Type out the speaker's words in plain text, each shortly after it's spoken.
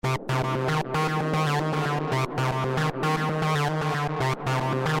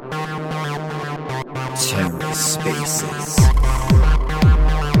TerraSpaces.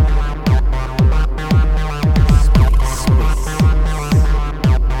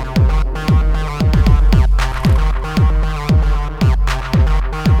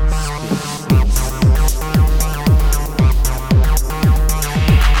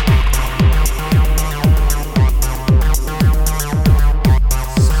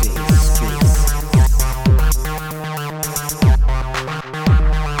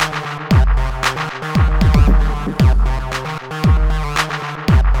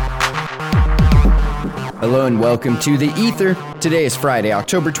 Hello and welcome to The Ether. Today is Friday,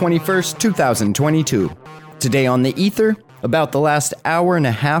 October 21st, 2022. Today on The Ether, about the last hour and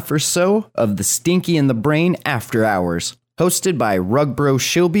a half or so of the Stinky in the Brain After Hours, hosted by Rugbro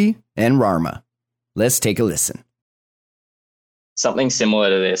Shilby and Rarma. Let's take a listen. Something similar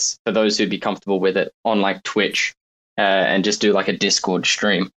to this, for those who'd be comfortable with it, on like Twitch, and just do like a Discord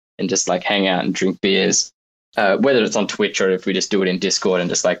stream and just like hang out and drink beers. Whether it's on Twitch or if we just do it in Discord and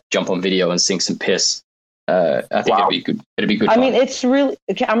just like jump on video and sing some piss. I think it'd be good. It'd be good. I mean, it's really.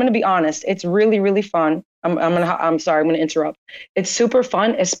 Okay, I'm going to be honest. It's really, really fun. I'm sorry. I'm going to interrupt. It's super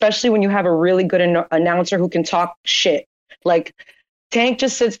fun, especially when you have a really good announcer who can talk shit. Like Tank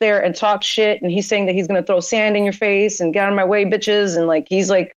just sits there and talks shit, and he's saying that he's going to throw sand in your face and get out of my way, bitches, and like he's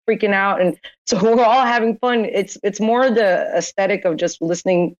like freaking out, and so we're all having fun. It's more the aesthetic of just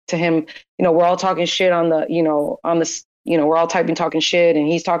listening to him. You know, we're all talking shit on the, we're all talking shit, and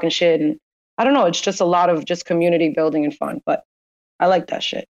he's talking shit, and I don't know. It's just a lot of just community building and fun, but I like that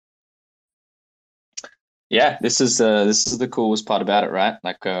shit. Yeah, this is the coolest part about it, right?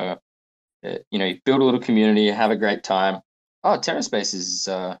 Like, you build a little community, have a great time. Oh,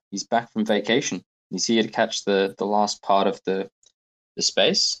 TerraSpace he's back from vacation. He's here to catch the last part of the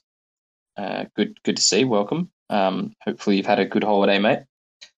space. Good to see. Welcome. Hopefully you've had a good holiday, mate.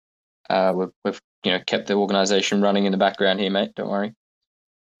 We've kept the organization running in the background here, mate. Don't worry.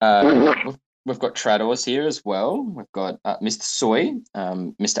 We've got Tradors here as well. We've got Mr. Soy,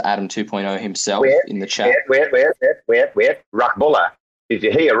 Mr. Adam 2.0 himself in the chat. Wait. Rockbuller, did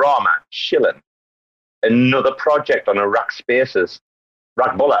you hear Rama shilling? Another project on a Rock Spaces.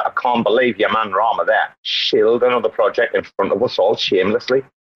 Rockbuller, I can't believe your man Rama there shilled another project in front of us all shamelessly.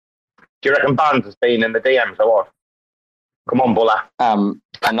 Do you reckon Bands has been in the DMs or what? Come on, Buller.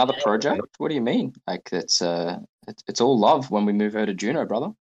 Another project? What do you mean? Like it's all love when we move over to Juno,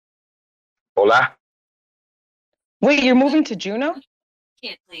 brother. Hola. Wait, you're moving to Juno?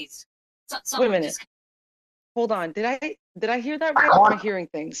 Yeah, please. Wait a minute. Hold on. Did I hear that right? Or am I hearing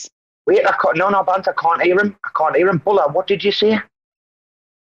things? Wait, no, Bant, I can't hear him. Buller, what did you say?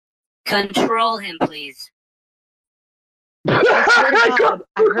 Control him, please. I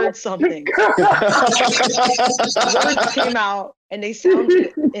heard something. Words came out and they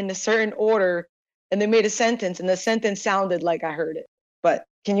sounded in a certain order, and they made a sentence, and the sentence sounded like I heard it. But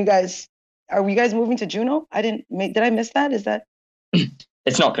are you guys moving to Juno? Did I miss that? Is that?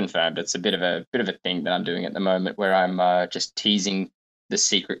 It's not confirmed. It's a bit of a thing that I'm doing at the moment, where I'm just teasing the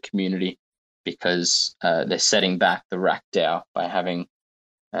secret community because they're setting back the Rack DAO by having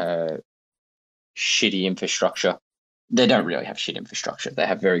shitty infrastructure. They don't really have shit infrastructure. They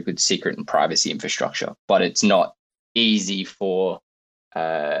have very good secret and privacy infrastructure, but it's not easy for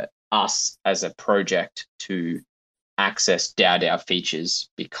us as a project to access DAO features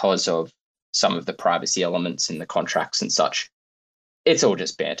because of some of the privacy elements in the contracts and such. It's all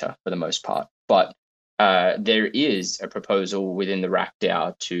just banter for the most part. But there is a proposal within the Rack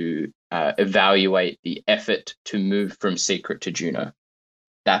DAO to evaluate the effort to move from secret to Juno.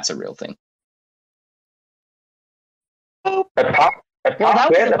 That's a real thing. Well, that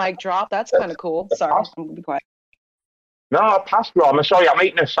was a mic drop. That's kind of cool. Sorry, I'm going to be quiet. No, I passed, Rom. I'm sorry, I'm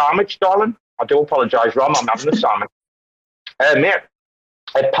eating a sandwich, darling. I do apologise, Rom. I'm having a sandwich. Mate,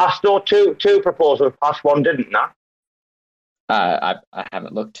 it passed though, two proposals. Passed, one didn't, nah? I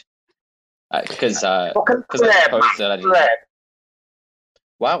haven't looked. Because I proposed that I didn't.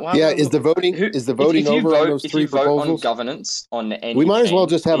 Wow. Yeah, is the voting over on those three proposals? If you vote on governance on any, we might as well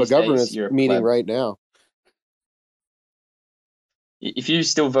just have a governance meeting right now. If you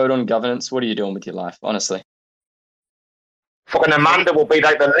still vote on governance, what are you doing with your life, honestly? Fucking Amanda will be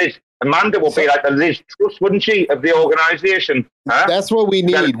like the Liz. Amanda will be like the Liz Truss, wouldn't she, of the organisation? Huh? That's what we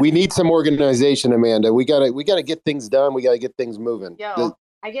need. We need some organization, Amanda. We gotta get things done. We gotta get things moving.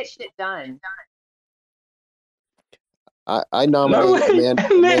 I get shit done. I nominate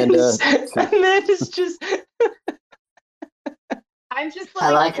Amanda. Amanda's just. I'm just like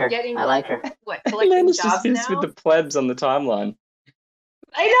I like her. getting. I like her. What? Collecting Amanda's jobs just now. with the plebs on the timeline.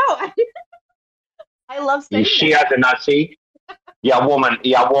 I know. I love saying She that. has a Nazi. Your woman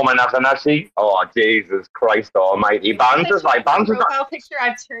has a Nazi. Oh, Jesus Christ Almighty! Bands is Profile picture.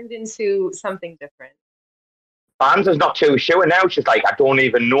 I've turned into something different. Not too sure now. She's like, I don't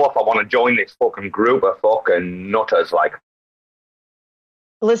even know if I want to join this fucking group of fucking nutters. Like,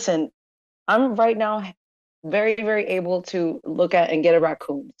 Listen, I'm right now very, very able to look at and get a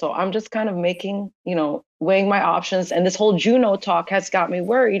raccoon. So I'm just kind of making, weighing my options. And this whole Juno talk has got me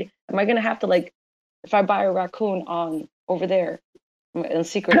worried. Am I going to have to, like, if I buy a raccoon on over there in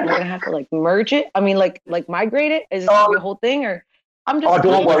secret, am I going to have to, like, merge it? I mean, like migrate it? Is it going to be a whole thing? Or I'm just. Oh,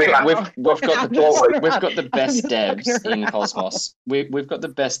 don't worry. We've got the best I'm devs just fucking in around. Cosmos. We've got the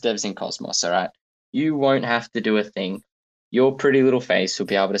best devs in Cosmos. All right, you won't have to do a thing. Your pretty little face will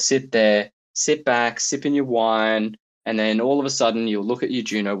be able to sit there, sit back, sipping your wine, and then all of a sudden you'll look at your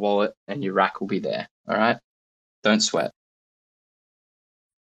Juno wallet and your rack will be there. All right, don't sweat.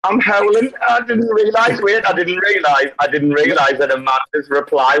 I'm howling. I didn't realize that Amanda's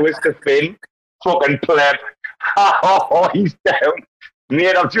reply was to Finn. Fucking pleb. Oh, he's down.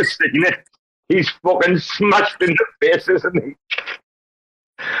 Mate, I've just seen it. He's fucking smashed in the face, isn't he?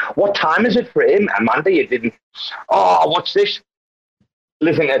 What time is it for him? Amanda, you didn't. Oh, what's this?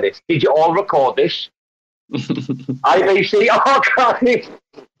 Listen to this. Did you all record this? IBC, oh, God.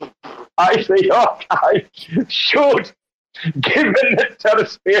 I see, oh, God. Shoot. Given that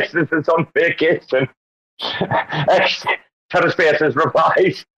TerraSpaces is on vacation, TerraSpaces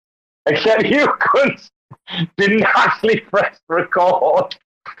replies, except you cunts didn't actually press record.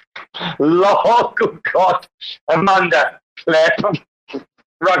 Lord, good God. Amanda, pleb,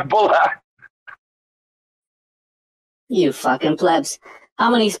 Rugbuller. You fucking plebs. How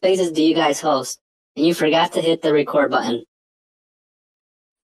many spaces do you guys host? And you forgot to hit the record button.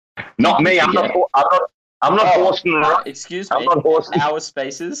 Not me, I'm not hosting. Excuse I'm me. not hosting. Our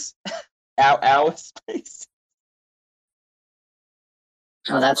spaces. Our space.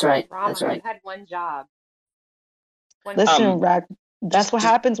 Oh, that's right. Rama, That's right. you had one job. Listen, Rack, that's what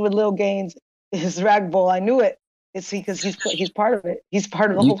happens with Lil Gaines. Is Rag Bull. I knew it. It's because he's part of it. He's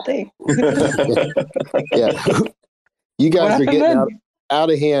part of the whole thing. Yeah. You What guys are happened getting then? out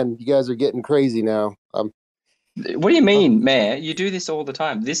of hand. You guys are getting crazy now. What do you mean, Mayor? You do this all the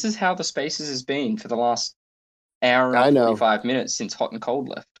time. This is how the spaces has been for the last hour I and know. 45 minutes since Hot and Cold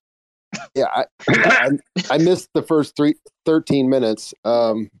left. Yeah, I missed the first 13 minutes.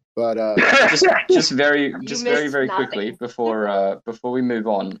 But just very nothing. quickly before we move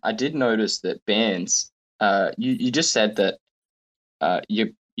on, I did notice that bands. You just said that you're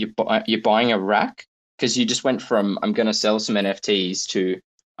buying a rack because you just went from I'm going to sell some NFTs to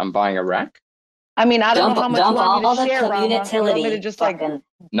I'm buying a rack. I mean, I don't know how much you dump want all me to the share, Rama. You want me to community just like fucking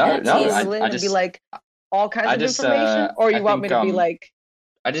No, NFTs. I just be like all kinds I of just, information, or you I want me think, to be like,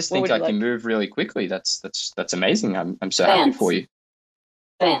 I just what think would I you can like? move really quickly. That's amazing. I'm so happy Fans. for you.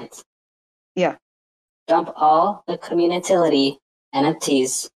 Fans. Yeah. Dump all the community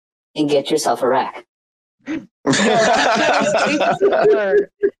NFTs and get yourself a rack. Yo, that's Finn's word.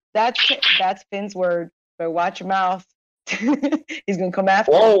 That's Finn's word. But watch your mouth. He's gonna come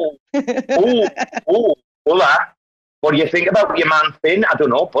after. Buller. What do you think about your man Finn? I don't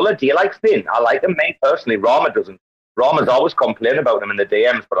know, Buller. Do you like Finn? I like him, me personally. Rama doesn't. Rama's always complain about him in the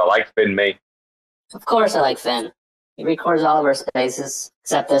DMs, but I like Finn, me. Of course I like Finn. He records all of our spaces,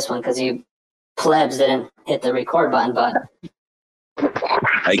 except this one, because you plebs didn't hit the record button, but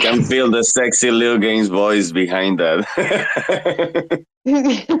I can feel the sexy Lil Games voice behind that.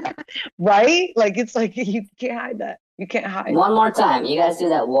 Right? Like it's like you can't hide that. You can't hide. one more time. You guys do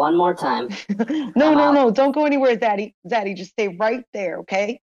that one more time. No. Don't go anywhere, Zaddy. Zaddy, just stay right there,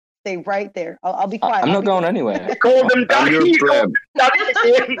 okay? Stay right there. I'll be quiet. I'm not going anywhere. She called him I'm your Daddy. pleb.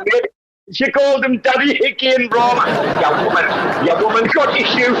 She called him Daddy again, Rama. Your woman got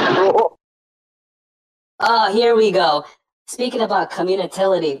issues, bro. Oh, here we go. Speaking about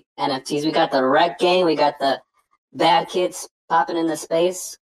community NFTs, we got the Wreck Gang, we got the Bad Kids popping into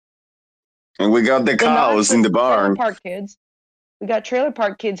space. And we got the cows in the barn. Trailer Park Kids. We got Trailer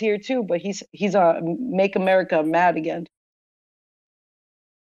Park Kids here too, but he's Make America Mad Again.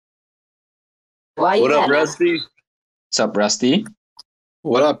 Why you What up, mad now? Rusty? What's up, Rusty?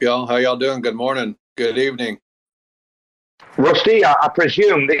 What up, y'all? How y'all doing? Good morning. Good evening. Rusty, I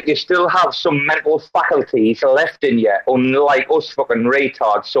presume that you still have some mental faculties left in you, unlike us fucking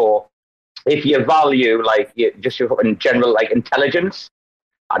retards. So, if you value just your fucking general intelligence,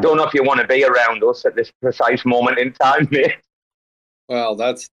 I don't know if you want to be around us at this precise moment in time, mate. Well,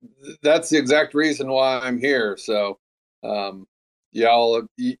 that's the exact reason why I'm here. So, y'all,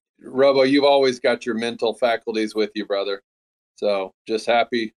 Robo, you've always got your mental faculties with you, brother. So just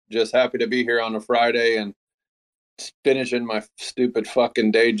happy to be here on a Friday and finishing my stupid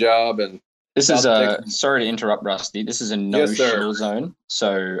fucking day job. And this is sorry to interrupt, Rusty. This is a no shill zone,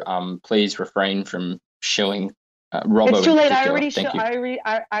 so please refrain from shilling. Robbo, it's too late. I already shilled for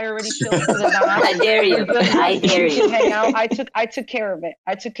the night. I dare you. I dare you. Hang out. I took care of it.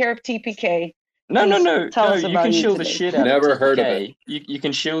 I took care of TPK. No. You can shill the today. shit out Never of TPK. heard of it. You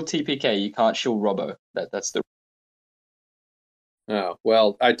can shill TPK. You can't shill Robbo. That's the. Oh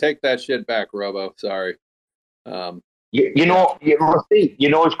well, I take that shit back, Robo. Sorry. Rusty,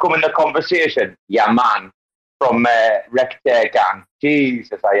 who's come in the conversation? Yeah, man from Rector Gang.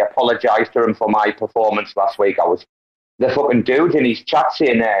 Jesus, I apologise to him for my performance last week. I was the fucking dude in his chat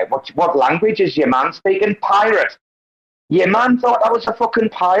saying, what language is your man speaking? Pirate. Your man thought I was a fucking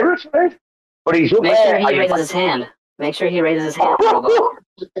pirate, right? But he's up Make there. sure he raises his hand. Make sure he raises his hand, Robo.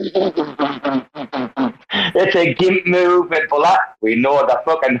 It's a gimp movement, but we know the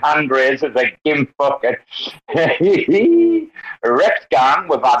fucking hand raise is a gimp fucking Rex Gang.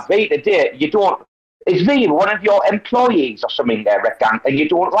 We've had V today. Is V one of your employees or something there, Rex Gang, and you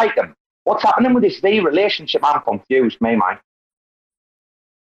don't like them? What's happening with this V relationship? I'm confused, man.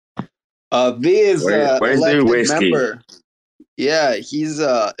 V is where's the elected whiskey? member. Yeah, he's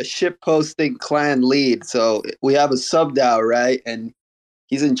a ship posting clan lead. So we have a sub DAO, right? And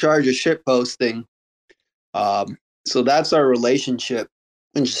he's in charge of ship posting. So that's our relationship,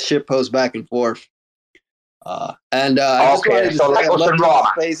 and just ship post back and forth. I just wanted to say I love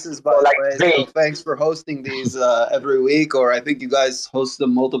these spaces, by the way. So thanks for hosting these every week, or I think you guys host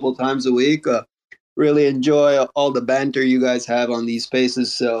them multiple times a week. Really enjoy all the banter you guys have on these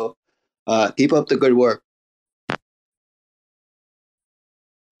spaces. So keep up the good work.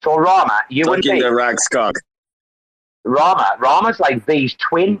 So Rama, you and V. The rags cock. Rama's like V's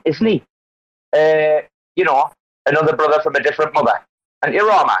twin, isn't he? Another brother from a different mother. And you're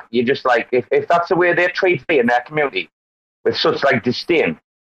Rama, you're just like, if that's the way they treat V in their community, with such like disdain,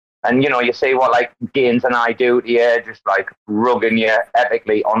 and you see what like Gaines and I do to you, just like rugging you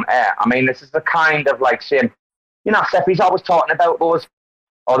epically on air. I mean, this is the kind of like saying, Steffi's always talking about those,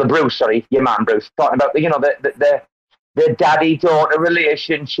 or the Bruce, sorry, your man Bruce, talking about the daddy-daughter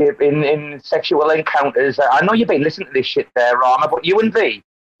relationship in sexual encounters. I know you've been listening to this shit there, Rama, but you and V,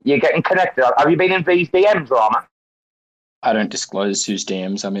 you're getting connected. Have you been in V's DMs, Rama? I don't disclose whose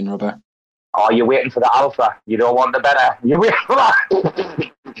DMs I'm in, Robbo. Oh, you're waiting for the alpha. You don't want the beta. You're waiting for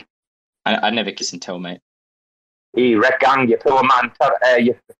that. I never kiss and tell, mate. Hey, Red Gang, you poor man.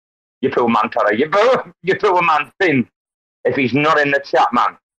 You poor man, Tara. You poor man, Finn. If he's not in the chat,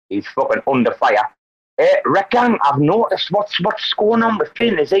 man, he's fucking under fire. Red Gang, I've noticed what's going on with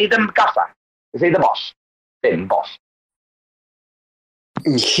Finn. Is he the gaffer? Is he the boss? Finn, boss.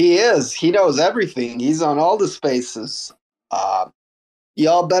 He is. He knows everything. He's on all the spaces.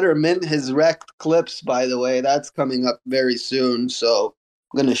 Y'all better mint his wrecked clips, by the way. That's coming up very soon, so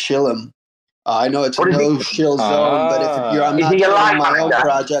I'm going to shill him. I know it's a no-shill zone, but if you're, I'm not doing my own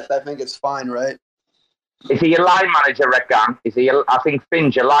project, I think it's fine, right? Is he your line manager, Red Gang? I think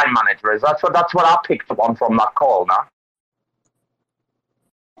Finn's your line manager. That's what I picked up on from that call, now.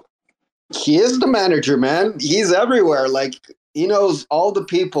 He is the manager, man. He's everywhere. Like, he knows all the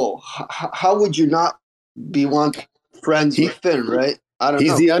people. How would you not be friends with Finn, right? I don't know.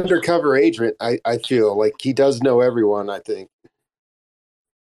 He's the undercover agent, I feel. Like, he does know everyone, I think.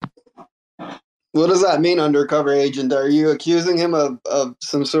 What does that mean, undercover agent? Are you accusing him of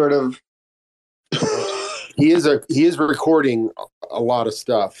some sort of... He is recording a lot of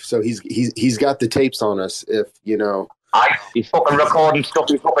stuff, so he's got the tapes on us. If he's fucking recording stuff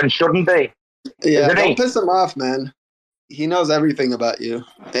he fucking shouldn't be. Yeah, don't piss him off, man. He knows everything about you.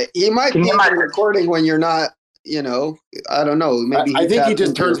 He might be recording when you're not. I don't know. Maybe I think he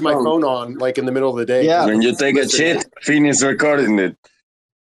just turns my phone on like in the middle of the day. Yeah, when you take a shit, finish recording it.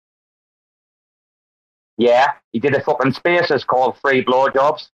 Yeah, he did a fucking spaces called Free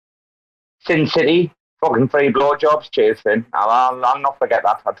Blowjobs. Sin City. Fucking free blowjobs, cheers, Finn. I'll not forget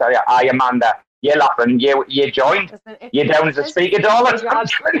that. I'll tell you. Amanda, you're laughing. You joined. Listen, you're down as a speaker, darling.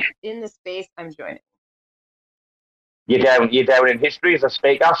 In the space, I'm joining. You're down in history as a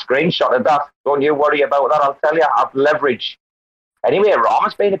speaker. Screenshot of that. Don't you worry about that. I'll tell you. I've leverage. Anyway,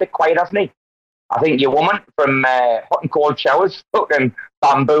 Rama's been a bit quiet, hasn't he? I think your woman from Hot and Cold Showers fucking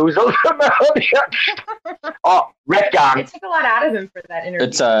bamboozled him. Oh, Red Gang. It took a lot out of him for that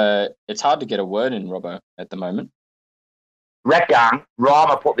interview. It's hard to get a word in, Robbo, at the moment. Red Gang,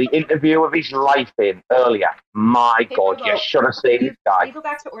 Rama put the interview of his life in earlier. My God, Robbo, you should have seen this guy. Can we go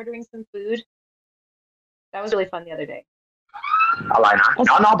back to ordering some food? That was really fun the other day. No,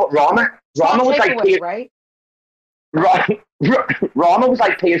 but Rama was like, right? Rama was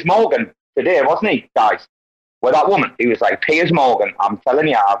like Piers Morgan today, wasn't he, guys? With that woman, he was like Piers Morgan. I'm telling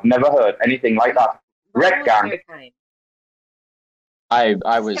you, I've never heard anything like that. Wreck gang. I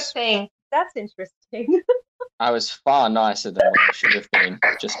Kept was saying, that's interesting. I was far nicer than what I should have been,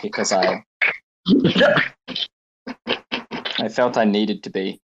 just because I felt I needed to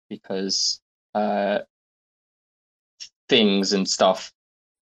be, because things and stuff.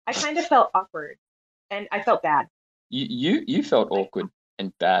 I kind of felt awkward, and I felt bad. You felt awkward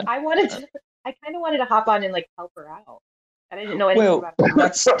and bad. I kind of wanted to hop on and like help her out, and I didn't know anything about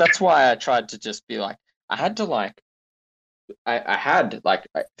it. That's why I tried to just be like, I had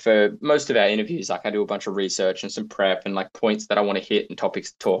for most of our interviews, like I do a bunch of research and some prep and like points that I want to hit and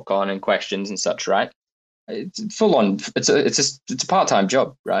topics to talk on and questions and such, right? It's full on. It's a part-time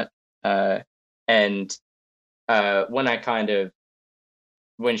job, right? And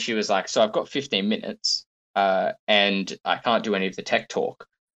when she was like, so I've got 15 minutes, and I can't do any of the tech talk,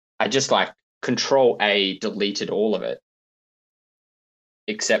 I just like Control A deleted all of it,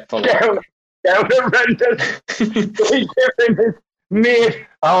 except for like, down the mate,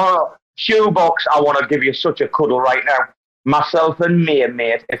 shoebox. I want to give you such a cuddle right now. Myself and me,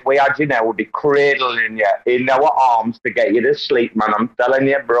 mate, if we had you now, we'd be cradling you in our arms to get you to sleep, man. I'm telling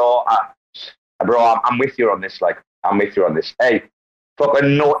you, bro. I'm with you on this. Like, I'm with you on this. Hey,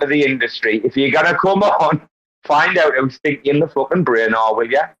 fucking note to the industry. If you're gonna come on, find out who's thinking the fucking brain, or will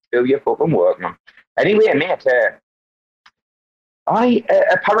you? Do your fucking work, man. Anyway, mate.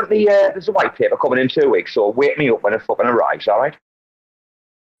 Apparently there's a white paper coming in 2 weeks, so wake me up when it fucking arrives, all right?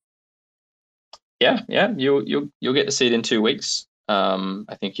 Yeah, you'll get to see it in 2 weeks.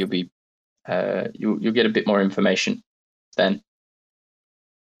 I think you'll get a bit more information then.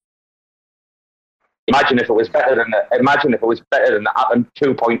 Imagine if it was better than the Atom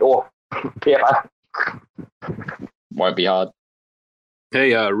 2.0 paper. Won't be hard.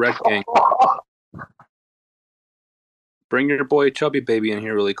 Hey, Wreck Gang. Bring your boy Chubby Baby in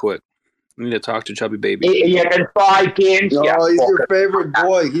here really quick. We need to talk to Chubby Baby. You can buy games. No, he's your favorite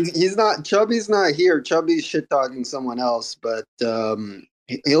boy. He's not. Chubby's not here. Chubby's shit talking someone else, but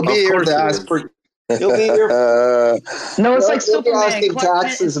he'll be here to ask for. He'll be here. No, it's like he'll be Superman. asking Clark Kent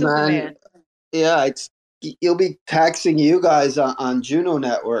taxes, and man. Superman. Yeah, he'll be taxing you guys on Juno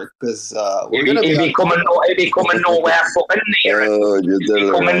Network because we're gonna be coming nowhere fucking near it. He'll be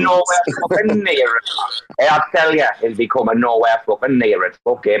coming nowhere fucking near it. Hey, I'll tell you, he'll be coming nowhere fucking near it.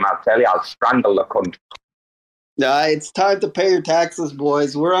 Fuck him, I'll tell you, I'll strangle the cunt. Nah, it's time to pay your taxes,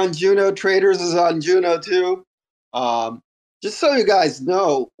 boys. We're on Juno. Traders is on Juno too. Just so you guys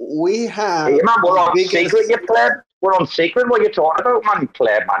know, we have. Hey, man, we're on secret, you pleb. We're on secret. What are you talking about, man?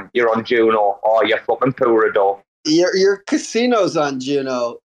 Pleb, man. You're on Juno. Oh, you're fucking Purado. Your casino's on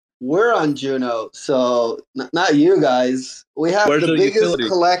Juno. We're on Juno. So, not you guys. We have the biggest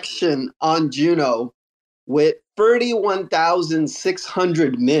collection on Juno with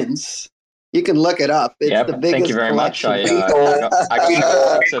 31,600 mints. You can look it up. It's the biggest thank you very much. I got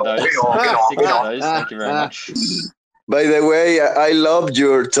six of those. Thank you very much. By the way, I love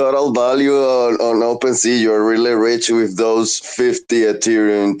your total value on OpenSea. You're really rich with those 50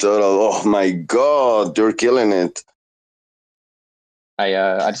 Ethereum total. Oh my God, you're killing it.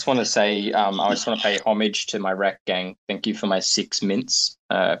 I just want to say, I just want to pay homage to my Wreck Gang. Thank you for my 6 mints.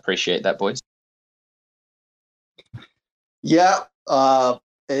 Appreciate that, boys. Yeah,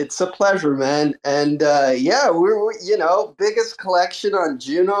 it's a pleasure, man. And we're biggest collection on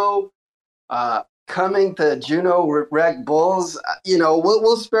Juno. Coming to Juno Reg Bulls,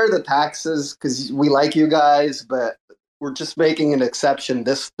 we'll spare the taxes because we like you guys, but we're just making an exception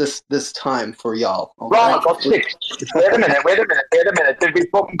this time for y'all. Okay? Right, I got 6. Wait a minute. Did we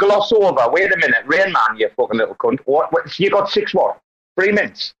fucking gloss over? Wait a minute. Rain Man, you fucking little cunt. What? You got 6 what? 3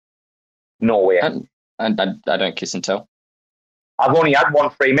 minutes? No way. And I don't kiss and tell. I've only had 1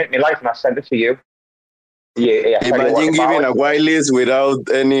 free mint in my life and I sent it to you. Yeah, imagine giving a whitelist without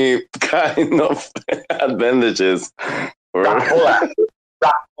any kind of advantages. Rack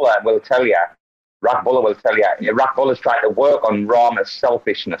Buller will tell you. Rack Buller's trying to work on Rama's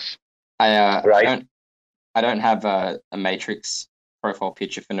selfishness. I don't have a Matrix profile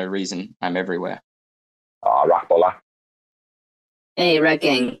picture for no reason. I'm everywhere. Oh, Rack Buller. Hey, Wreck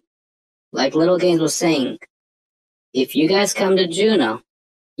Gang. Like Little Games was saying, if you guys come to Juno,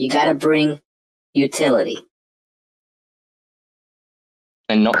 you gotta bring utility.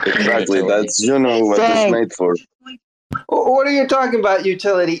 And not exactly. Utility. That's what it's made for. What are you talking about,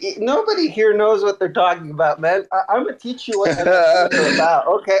 utility? Nobody here knows what they're talking about, man. I'm gonna teach you what they're about.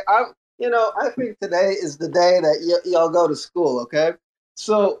 Okay, I think today is the day that y'all go to school. Okay,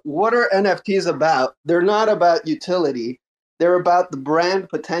 So what are NFTs about? They're not about utility. They're about the brand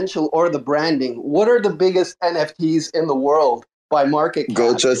potential or the branding. What are the biggest NFTs in the world by market cap?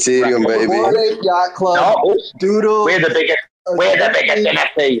 Go to Ethereum, baby. Bored Ape Yacht Club, No, Doodle. we're the biggest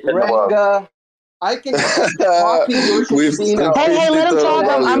NFTs in the world. Renga. I can copy your We've casino. Hey, let him talk.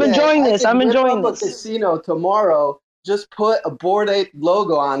 I'm enjoying this. I'm enjoying a this. casino tomorrow. Just put a Bored Ape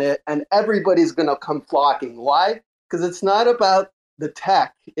logo on it, and everybody's gonna come flocking. Why? Because it's not about the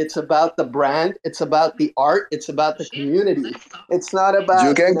tech. It's about the brand. It's about the art. It's about the community. It's not about.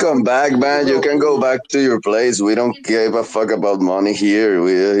 You can come back, man. You can go back to your place. We don't give a fuck about money here.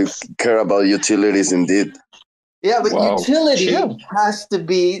 We care about utilities indeed. Yeah, but Whoa. utility Chill. has to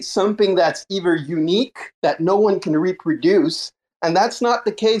be something that's either unique, that no one can reproduce, and that's not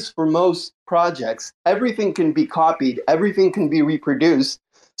the case for most projects. Everything can be copied, everything can be reproduced.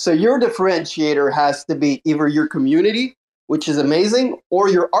 So your differentiator has to be either your community, which is amazing, or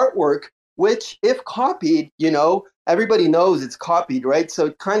your artwork, which, if copied, everybody knows it's copied, right? So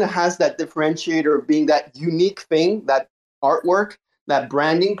it kind of has that differentiator of being that unique thing, that artwork, that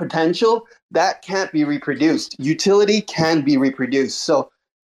branding potential, that can't be reproduced. Utility can be reproduced. So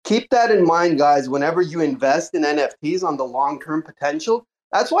keep that in mind, guys, whenever you invest in NFTs on the long-term potential.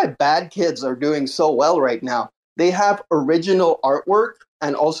 That's why Bad Kids are doing so well right now. They have original artwork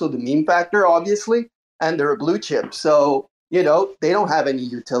and also the meme factor, obviously, and they're a blue chip. So, they don't have any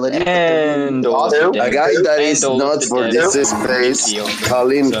utility. And awesome. A guy that is not for this space,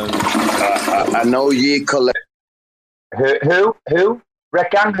 Colin, an OG collect. Who?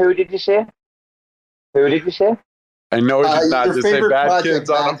 Reckon, who did you say? Who did you say? I know it's not your just say favorite Bad project, Kids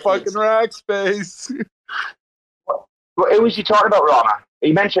on a Bad fucking Kids. rack space. Who was he talking about, Rama?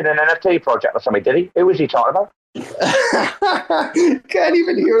 He mentioned an NFT project or something, did he? Who was he talking about? Can't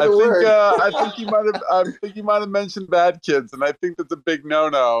even hear the word. I think he might have mentioned Bad Kids, and I think that's a big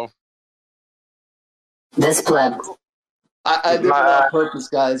no-no. This pleb. I did it on purpose,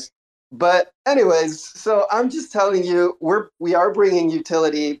 guys. But anyways, so I'm just telling you, we are bringing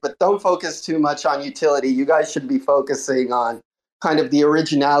utility, but don't focus too much on utility. You guys should be focusing on kind of the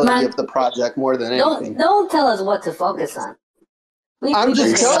originality of the project more than anything. Don't tell us what to focus on. I'm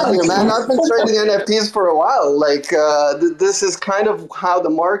just telling you, man. I've been trading NFTs for a while. Like, this is kind of how the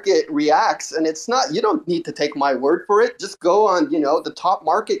market reacts, and it's not. You don't need to take my word for it. Just go on, the top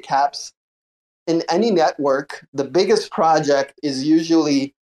market caps in any network. The biggest project is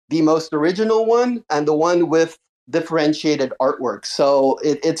usually the most original one and the one with differentiated artwork. So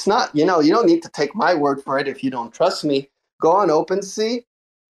it's not. You don't need to take my word for it if you don't trust me. Go on OpenSea.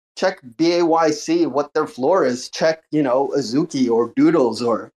 Check BAYC, what their floor is. Check, Azuki or Doodles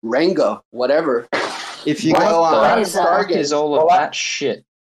or Renga, whatever. If you go on Stargate, is all of that shit.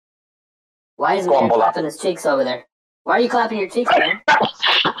 Why is man clapping his cheeks over there? Why are you clapping your cheeks, man?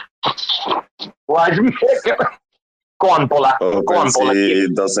 Why is me? Go on, Bulla. Go on, Bulla.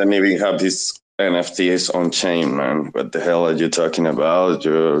 It doesn't even have these NFTs on chain, man. What the hell are you talking about?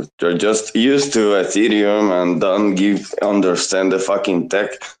 You're just used to Ethereum and don't understand the fucking tech.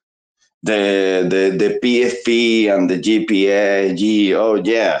 The PFP and the GPA. Oh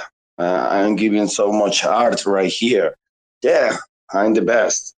yeah, I'm giving so much art right here. Yeah, I'm the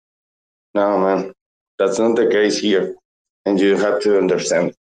best. No, man, that's not the case here, and you have to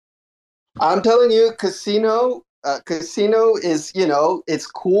understand. I'm telling you, casino is, it's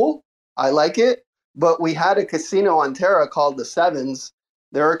cool. I like it, but we had a casino on Terra called the Sevens.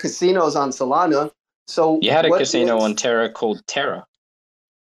 There are casinos on Solana. So you had a casino on Terra called Terra.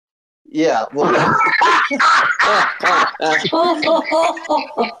 Yeah. Well,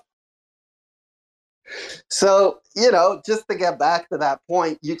 so, just to get back to that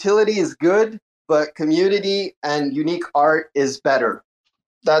point, utility is good, but community and unique art is better.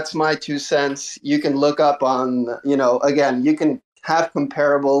 That's my 2 cents. You can look up on, again, you can have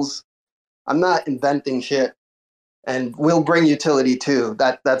comparables. I'm not inventing shit. And we'll bring utility too.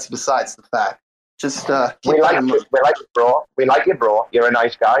 That's besides the fact. Just we like you, bro. We like you, bro. You're a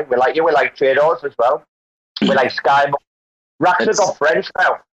nice guy. We like you. We like traders as well. We like Sky. Racks have got friends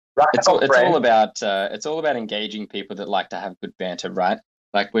now. It's all about engaging people that like to have good banter, right?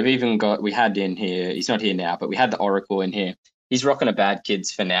 Like we had in here. He's not here now, but we had the Oracle in here. He's rocking a Bad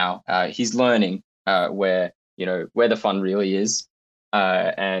Kids for now. He's learning where the fun really is,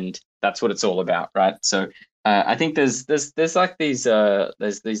 and that's what it's all about, right? So. I think there's like these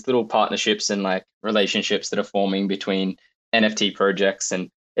little partnerships and like relationships that are forming between NFT projects,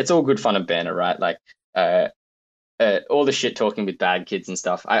 and it's all good fun and banter, right? Like all the shit talking with Bad Kids and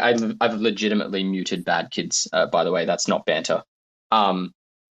stuff. I've legitimately muted Bad Kids, by the way. That's not banter.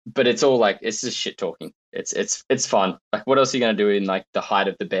 but it's all like it's just shit talking. It's fun. Like, what else are you gonna do in like the height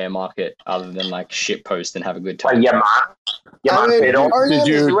of the bear market other than like shit post and have a good time? Yeah, man. Yeah, I man. mean, our name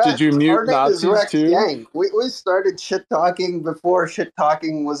is Rex. Did you mute Our name is Nazis Rex too? Gang. We started shit talking before shit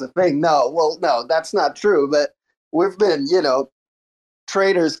talking was a thing. No, that's not true. But we've been,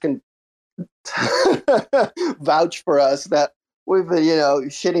 traders can vouch for us that we've been,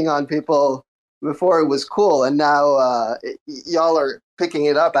 shitting on people before it was cool, and now y'all are picking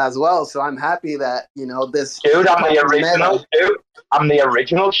it up as well. So I'm happy that this. Dude, I'm the original. Dude, I'm the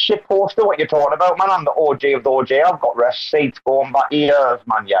original shit poster. What you talking about, man? I'm the OG of the OG. I've got receipts going back years,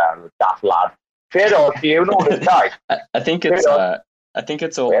 man. Yeah, daft lad. Fair to you, know this guy. I think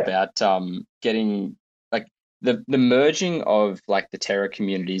it's all about getting like the merging of like the Terra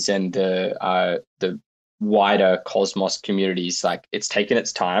communities and the wider Cosmos communities. Like, it's taken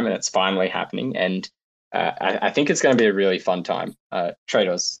its time and it's finally happening, and I think it's going to be a really fun time.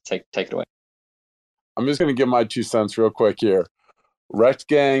 Trados, take it away. I'm just going to give my 2 cents real quick here. Rex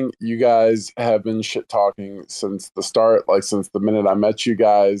Gang, you guys have been shit talking since the start, like since the minute I met you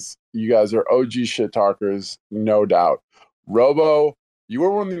guys. You guys are OG shit talkers, no doubt. Robo, you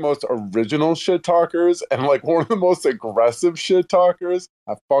are one of the most original shit talkers and like one of the most aggressive shit talkers.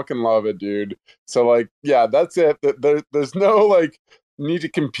 I fucking love it, dude. So like, yeah, that's it. There's no like need to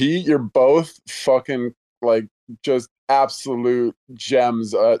compete. You're both fucking like just absolute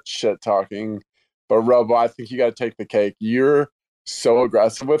gems at shit talking. But Robo, I think you got to take the cake. You're so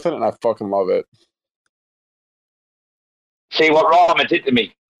aggressive with it, and I fucking love it. See what Rama did to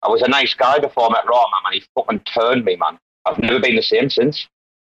me? I was a nice guy before I met Rama, man. He fucking turned me, man. I've never been the same since.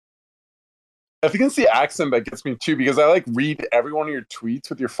 I think it's the accent that gets me too, because I like read every one of your tweets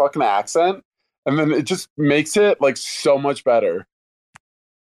with your fucking accent, and then it just makes it like so much better.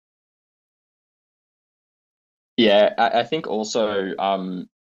 Yeah, I think also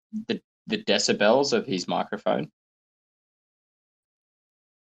the decibels of his microphone.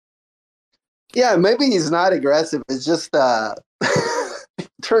 Yeah, maybe he's not aggressive. It's just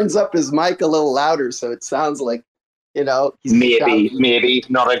turns up his mic a little louder, so it sounds like, he's maybe he's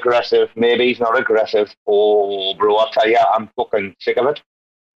not aggressive. Maybe he's not aggressive. Oh, bro, I'll tell you, I'm fucking sick of it.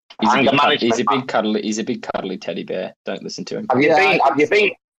 He's a big cuddly teddy bear. Don't listen to him.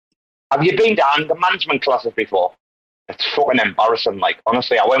 Have you been to anger management classes before? It's fucking embarrassing. Like,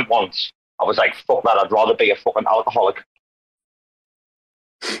 honestly, I went once. I was like, fuck that. I'd rather be a fucking alcoholic.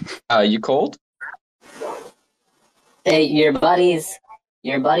 You called? Hey, your buddies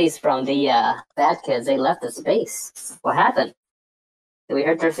from the Bad Kids, they left the space. What happened? Did we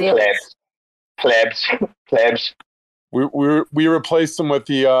hurt their feelings? Plebs. We replaced them with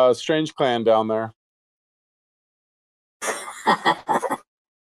the Strange Clan down there.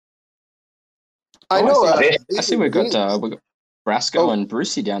 I know. I see we got Brasco and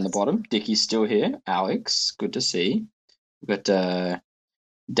Brucey down the bottom. Dickie's still here. Alex, good to see. We got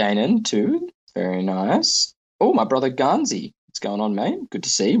Danon too. Very nice. Oh, my brother Ganzi. What's going on, mate? Good to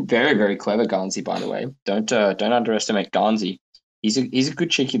see. Very, very clever Ganzi, by the way. Don't underestimate Ganzi. He's a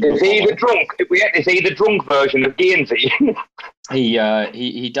good cheeky. Is he the drunk? Is he the drunk version of Ganzi?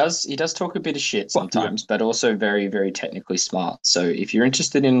 He does talk a bit of shit sometimes, but also very, very technically smart. So if you're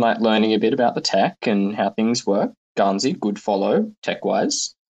interested in like learning a bit about the tech and how things work, Ganzi, good follow tech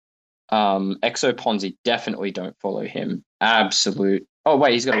wise. Exo Ponzi, definitely don't follow him. Absolute. Oh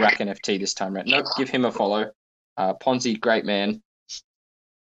wait, he's got a rack NFT this time, right? Nope, give him a follow. Ponzi, great man.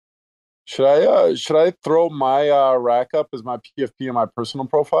 Should I throw my rack up as my PFP in my personal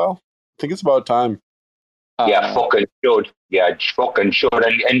profile? I think it's about time. Yeah, fucking should. Yeah, fucking should.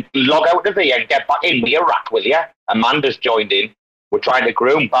 And log out of here and get back in with your rack, will you? Amanda's joined in. We're trying to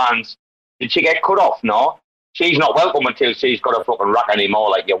groom bands. Did she get cut off? No. She's not welcome until she's got a fucking rack anymore,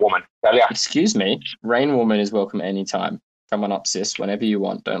 like your woman. Tell ya. Excuse me. Rain Woman is welcome anytime. Come on up, sis, whenever you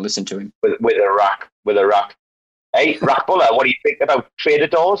want. Don't listen to him. With a rack. Hey, Rack Buller, what do you think about Trader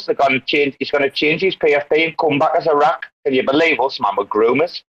Doors? He's going to change his PFP and come back as a rack. Can you believe us, man? We're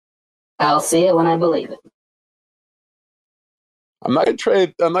groomers. I'll see it when I believe it. I'm not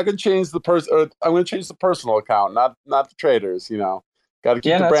gonna change the person. I'm gonna change the personal account, not the traders. Got to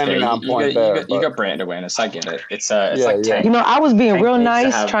keep the branding on point there. You got brand awareness. I get it. It's yeah. like I was being real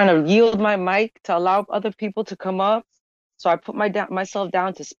nice, trying to yield my mic to allow other people to come up. So I put myself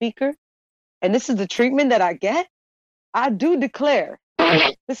down to speaker, and this is the treatment that I get. I do declare,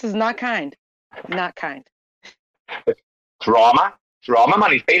 this is not kind. Not kind. Drama,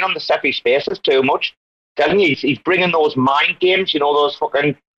 man. He's been on the Seppi Spaces too much. Telling you, he's bringing those mind games, those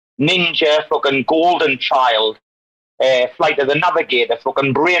fucking ninja, fucking golden child, Flight of the Navigator,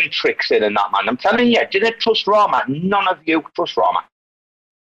 fucking brain tricks in and that, man. I'm telling you, did it trust Rama? None of you trust Rama.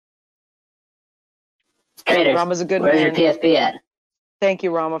 Traders, Rama's a good where's man. your PFP at? Thank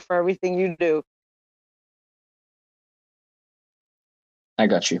you, Rama, for everything you do. I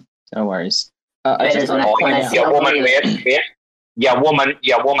got you. No worries. I Traders, just when want I, to when point I out. see Your woman, you, wait.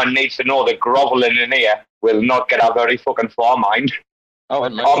 Your woman needs to know that groveling in here will not get her very fucking far, mind. Oh,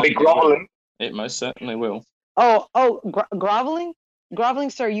 it I'll be groveling. It most certainly will. Groveling? Groveling,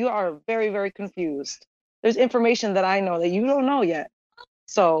 sir, you are very, very confused. There's information that I know that you don't know yet.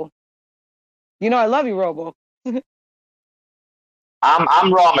 So, I love you, Robo.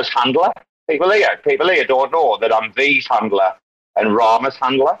 I'm Rama's handler. People here don't know that I'm V's handler and Rama's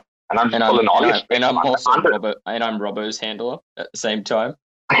handler, and I'm just pulling all your shit. And I'm also Robbo's handler at the same time.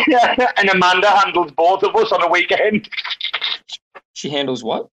 And Amanda handles both of us on a weekend. She handles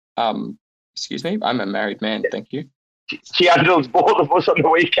what? Excuse me? I'm a married man, thank you. She handles both of us on the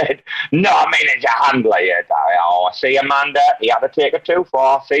weekend. No, I mean, it's a handler here. Oh, see, Amanda, he had to take it too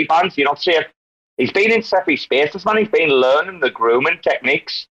far. See, fans, you're not safe. He's been in Seffy's spaces, man. He's been learning the grooming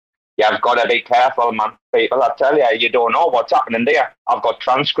techniques. You've got to be careful, man. People, I tell you, you don't know what's happening there. I've got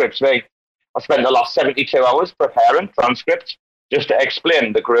transcripts, mate. I spent the last 72 hours preparing transcripts just to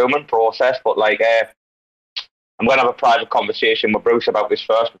explain the grooming process. But, I'm going to have a private conversation with Bruce about this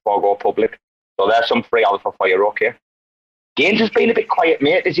first before I go public. So there's some free alpha for you, okay? Gaines has been a bit quiet,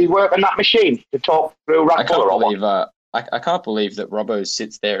 mate. Is he working that machine to talk through I can't believe that Robbo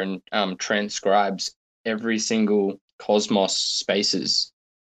sits there and transcribes every single Cosmos spaces,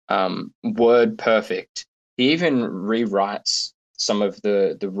 word perfect. He even rewrites some of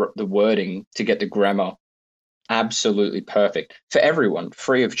the wording to get the grammar absolutely perfect for everyone,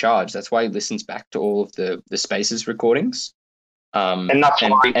 free of charge. That's why he listens back to all of the spaces recordings. And that's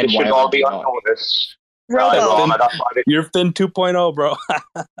why we should all be on notice. Robo. You're Finn 2.0, bro.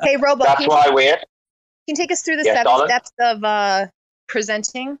 Hey, Robo. That's why we're. Can you take us through the Yes, 7 darling? steps of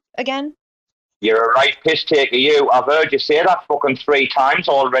presenting again? You're a right piss taker, you. I've heard you say that fucking 3 times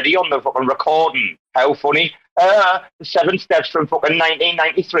already on the fucking recording. How funny. The 7 steps from fucking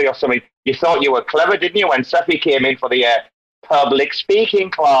 1993 or something. You thought you were clever, didn't you, when Seffy came in for the public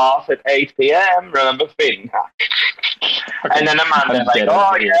speaking class at 8 p.m. Remember, Finn? And then Amanda's like,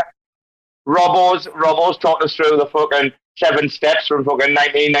 oh, yeah. Robbo's talking us through the fucking 7 steps from fucking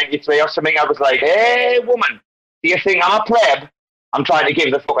 1993 or something. I was like, hey, woman, do you think I'm a pleb? I'm trying to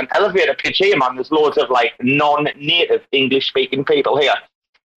give the fucking elevator pitch here, man. There's loads of, non-native English-speaking people here.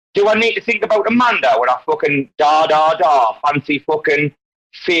 Do I need to think about Amanda with her fucking da-da-da, fancy fucking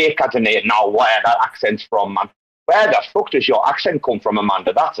fake, I don't know where that accent's from, man. Where the fuck does your accent come from,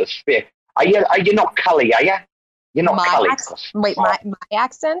 Amanda? That's a fake. Are you not Cali, are you? You're not Cali. Wait, my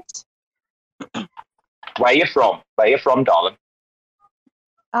accent? Where you from? Where you from, darling?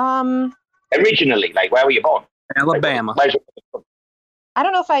 Originally, where were you born? Alabama. I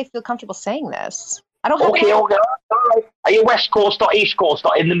don't know if I feel comfortable saying this. I don't have Okay, all right. Are you West Coast or East Coast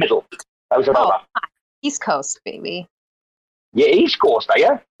or in the middle? How's it over? East Coast, baby. You're East Coast, are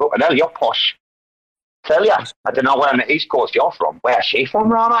you? Fucking hell, you're posh. Tell ya, I don't know where on the East Coast you're from. Where's she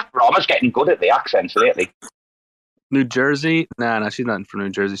from, Rama? Rama's getting good at the accents lately. New Jersey? Nah, she's not from New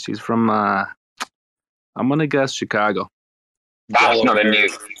Jersey. She's from, I'm going to guess Chicago. That's not a new.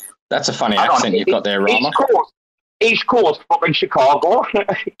 That's a funny accent you've got there, Rama. East Coast, fucking Chicago.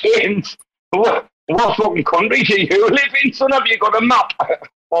 Gaines, what fucking country do you live in, son? Have you got a map?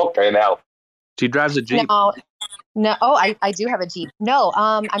 Fucking hell. She drives a Jeep. No. Oh, I do have a Jeep. No,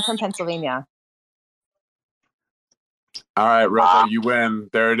 I'm from Pennsylvania. All right, Robo, you win.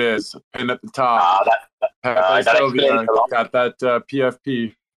 There it is. Pin at the top. That explains a lot. Got that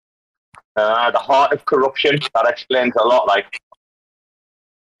PFP. The heart of corruption. That explains a lot,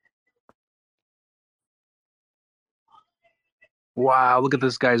 Wow, look at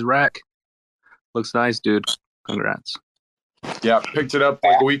this guy's rack. Looks nice, dude. Congrats. Yeah, picked it up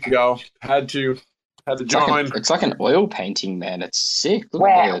like a week ago. Had to join. It's like an oil painting, man. It's sick. Look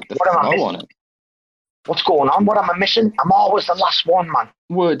Wow, at the what am I flow missing? on it. What's going on? What am I missing? I'm always the last one, man.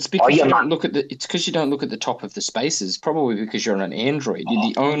 Well, it's because yeah, you don't look at the. It's because you don't look at the top of the spaces. Probably because you're on an Android.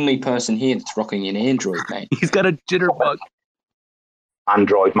 You're the only person here that's rocking an Android, mate. He's got a jitterbug.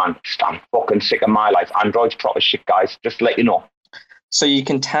 Android, man. I'm fucking sick of my life. Android's proper shit, guys. Just to let you know. So you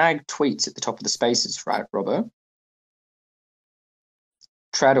can tag tweets at the top of the spaces, right, Robbo?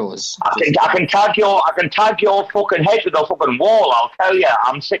 Tradors. I can tag your fucking head to the fucking wall. I'll tell you,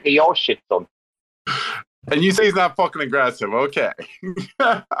 I'm sick of your shit, son. And you say he's not fucking aggressive. Okay.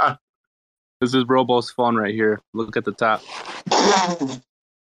 This is Robo's phone right here. Look at the top.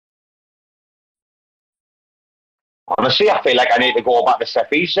 Honestly, I feel like I need to go back to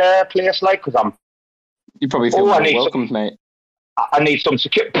Seffy's place, because I'm. You probably feel more welcomed, mate. I need some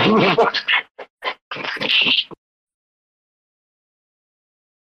security.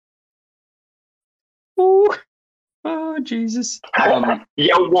 Ooh. Oh, Jesus.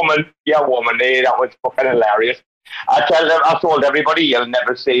 Your woman, that was fucking hilarious. I told everybody you'll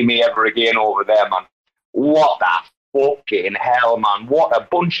never see me ever again over there, man. What the fucking hell, man. What a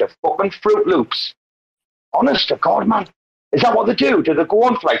bunch of fucking Fruit Loops. Honest to God, man. Is that what they do? Do they go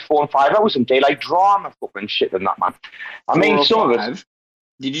on for like 4 and 5 hours and daylight drama fucking shit and that, man? I mean, some of us.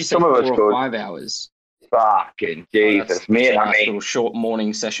 Did you say 4 or 5 hours? Fucking Jesus, mate. I mean, a little short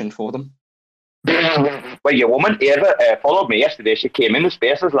morning session for them. Well, your woman, Ava, followed me yesterday. She came in the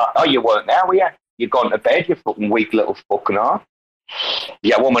spaces like, oh, you weren't there, were you? You'd gone to bed, you fucking weak little fucking arse.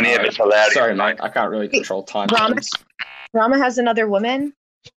 Yeah, woman, Ava's hilarious. Sorry, mate. I can't really control time. Rama has another woman.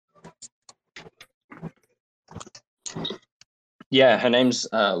 Yeah, her name's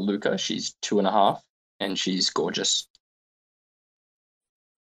Luca. She's 2.5, and she's gorgeous.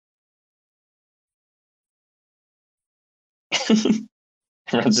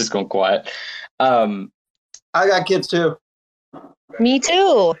 Everyone's just gone quiet. I got kids too. Me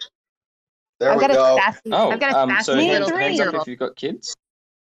too. There we go. I've got a sassy so little hands up 3-year-old. if you've got kids.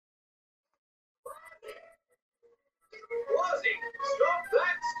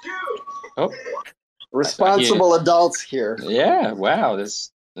 Oh, responsible adults here. Yeah, wow.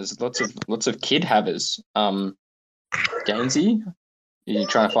 There's lots of kid havers. Gainsey, you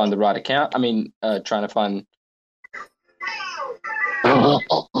trying to find the right account? I mean, trying to find.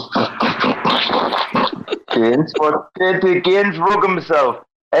 Gaines, what did Gaines rug himself?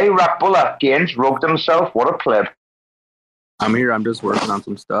 Hey, Rapbulla, Gaines rugged himself. What a pleb. I'm here. I'm just working on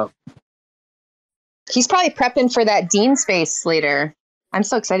some stuff. He's probably prepping for that Dean space later. I'm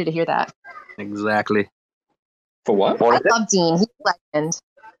so excited to hear that. Exactly. For what? I love Dean. He's a legend.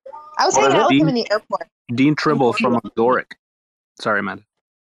 I was hanging out with him in the airport. Dean Tribble from Agoric. Sorry, man.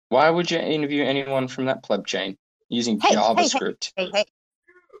 Why would you interview anyone from that pleb chain using JavaScript? Hey.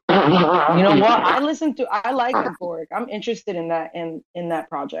 You know what? I like the Borg. I'm interested in that in that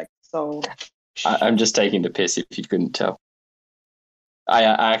project. So I'm just taking the piss if you couldn't tell. I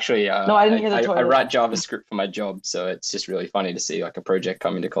actually no, I didn't hear the toilet. I write JavaScript for my job, so it's just really funny to see like a project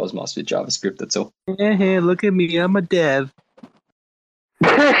coming to Cosmos with JavaScript. That's all. Hey, look at me, I'm a dev.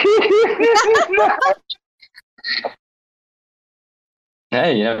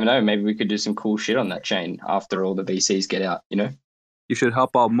 Hey, you never know. Maybe we could do some cool shit on that chain after all the VCs get out. You know. You should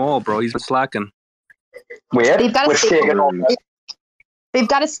help out Mo, bro. He's been slacking. They've got to taking over. They've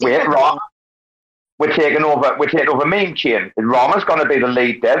got to stay. Wait, we're taking over Meme Chain. Rama's going to be the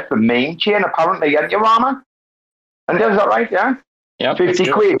lead dev for Meme Chain, apparently, aren't you, Rama? And is that right? Yeah. Yeah. 50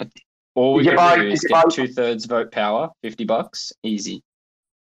 quid. All we got to do is get 2/3 vote power. $50, easy.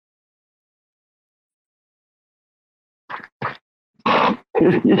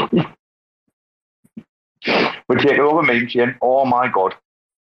 We're taking over Meme Chain. Oh my god.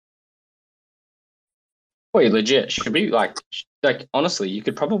 Wait, legit. Should we like honestly, you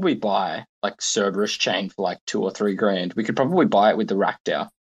could probably buy like Cerberus chain for like 2 or 3 grand. We could probably buy it with the rack DAO.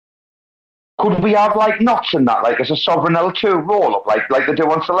 Could we have like knots in that, like as a Sovereign L2 roll up, like they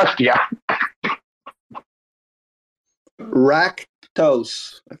do on Celestia?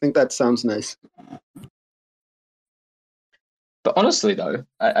 Raktos. I think that sounds nice. But honestly though,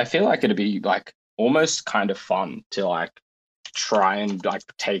 I feel like it'd be like almost kind of fun to like try and like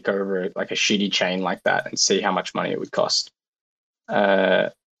take over like a shitty chain like that and see how much money it would cost.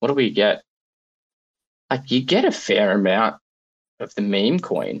 What do we get? Like you get a fair amount of the meme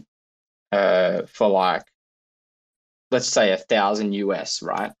coin for like, let's say 1,000 US,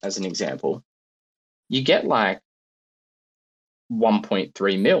 right? As an example, you get like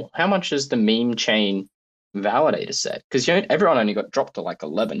 1.3 mil. How much is the meme chain validator set? Because everyone only got dropped to like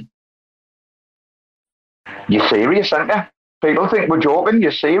 11. You serious, aren't you? People think we're joking.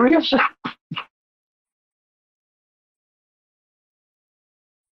 You're serious?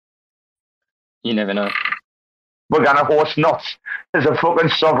 You never know. We're going to host nuts as a fucking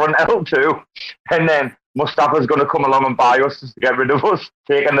Sovereign L2. And then Mustafa's going to come along and buy us to get rid of us,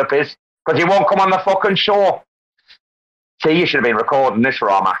 taking the piss. Because he won't come on the fucking show. See, you should have been recording this,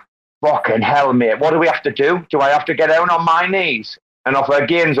 Rama. Fucking hell, mate. What do we have to do? Do I have to get down on my knees and offer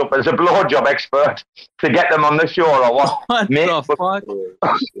Gaines up as a blowjob expert to get them on the show or what? What mate, the fuck?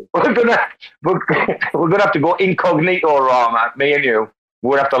 We're gonna have to go incognito, Rama, me and you.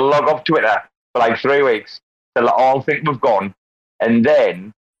 We're gonna have to log off Twitter for like 3 weeks till they all think we've gone. And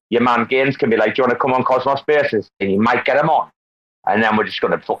then your man Gaines can be like, do you want to come on Cosmos Spaces? And he might get him on. And then we're just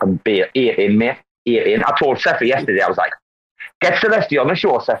gonna fucking be 18, mate. 18. I told Seffi yesterday, I was like, get Celestia on the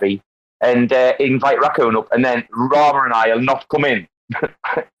show, Seffi, and invite Raccoon up, and then Rama and I will not come in.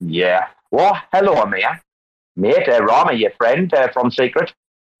 Yeah, What? Hello, Amir. Mate, Rama, your friend from Secret.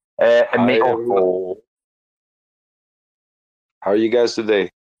 Amir, How are you guys today?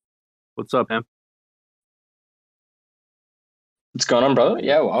 What's up, man? What's going on, brother?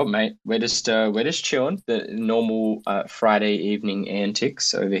 Yeah, well, mate, we're just chilling. The normal Friday evening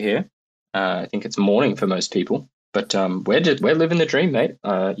antics over here. I think it's morning for most people, but we're living the dream, mate.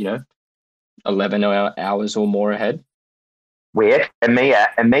 11 hours or more ahead. Wait,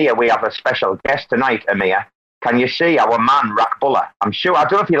 Amir, we have a special guest tonight, Amir. Can you see our man, Rakbullah? I'm sure, I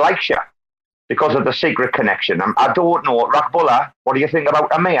don't know if he likes you because of the secret connection. I don't know. Rakbullah, what do you think about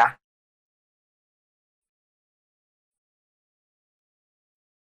Amir?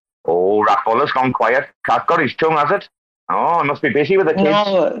 Oh, Rakbullah's gone quiet. Cat's got his tongue, has it? Oh, he must be busy with the kids.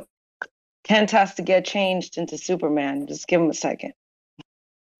 No, Kent has to get changed into Superman. Just give him a second.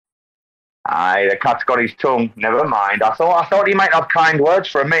 Aye, the cat's got his tongue. Never mind. I thought he might have kind words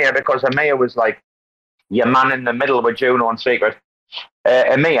for Amir because Amir was like your man in the middle with Juno and Secret.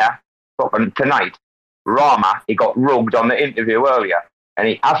 Amir, fucking tonight, Rama, he got rugged on the interview earlier, and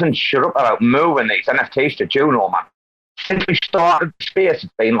he hasn't shut up about moving these NFTs to Juno, man. Since we started Space,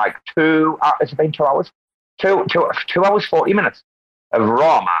 it's been like 2 hours? 2 hours, 40 minutes of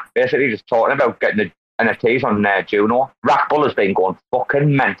Rama basically just talking about getting the NFTs on Juno. Rakbullah's been going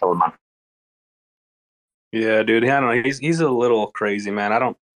fucking mental, man. Yeah, dude. I don't know. He's a little crazy, man. I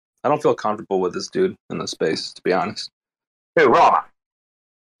don't feel comfortable with this dude in the space, to be honest. Who, Rama?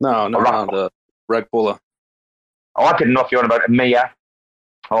 No, the Rakbullah. Oh, I didn't know if you were about Mia.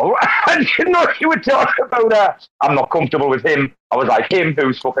 Oh, I didn't know if you were talking about I'm not comfortable with him. I was like, him?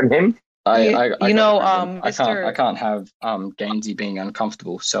 Who's fucking him? I can't have Gainsey being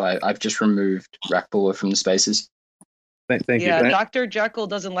uncomfortable, so I've just removed Rakbullah from the spaces. Thank you. Yeah, Dr. Jekyll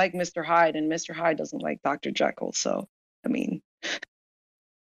doesn't like Mr. Hyde, and Mr. Hyde doesn't like Dr. Jekyll. So, I mean, I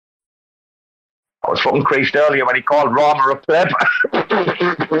was fucking creased earlier when he called Rama a pleb.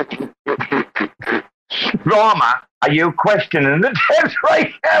 Rama, are you questioning the test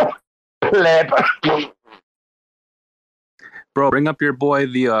right now? Pleb. Bro, bring up your boy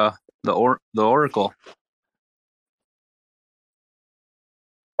the Oracle.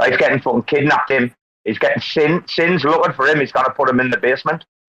 He's getting fucking kidnapped him. He's getting Sin's looking for him. He's going to put him in the basement.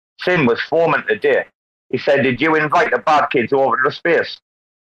 Sin was foreman today. He said, did you invite the bad kids over to the space?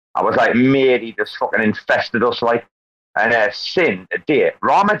 I was like, mate, he just fucking infested us, like. And Sin today.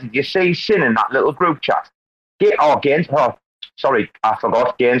 Rama, did you see Sin in that little group chat? Gaines. Oh, sorry, I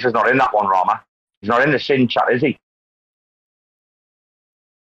forgot. Gaines is not in that one, Rama. He's not in the Sin chat, is he?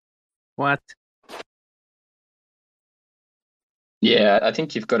 What? Yeah, I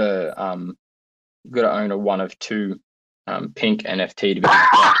think you've got to own a one of two pink NFT to be.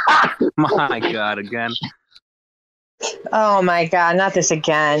 My God, again. Oh my God, not this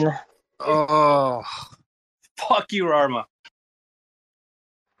again. Oh, fuck you, Rama.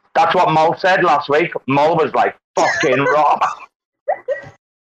 That's what Mo said last week. Mo was like, fucking Rama.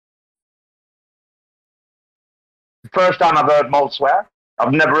 First time I've heard Mo swear.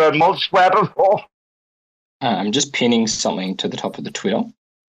 I've never heard Mo swear before. I'm just pinning something to the top of the Twitter.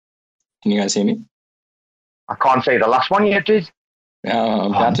 Can you guys hear me? I can't say the last one you did.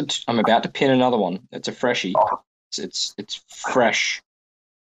 I'm about to pin another one. It's a freshie. Oh. It's fresh.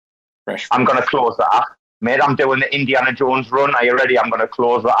 Fresh. I'm going to close that app. Mate, I'm doing the Indiana Jones run. Are you ready? I'm going to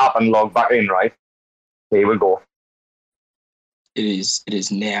close the app and log back in, right? Here we go. It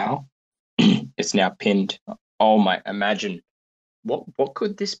is now. It's now pinned. Oh my, imagine. What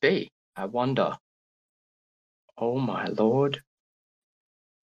could this be? I wonder. Oh my Lord.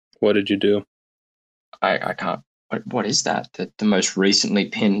 What did you do? I can't. What is that? The most recently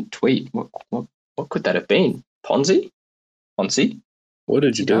pinned tweet. What could that have been? Ponzi? What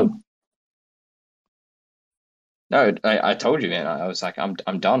did you do? No, I told you, man. I was like, I'm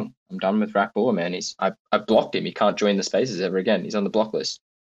done. I'm done with Rakbullah, man. I blocked him. He can't join the spaces ever again. He's on the block list.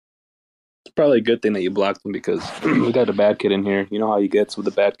 It's probably a good thing that you blocked him because we got a bad kid in here. You know how he gets with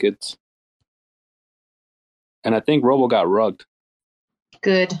the bad kids. And I think Robo got rugged.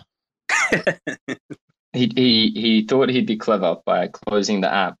 Good. He thought he'd be clever by closing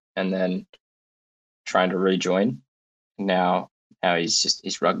the app and then trying to rejoin. Now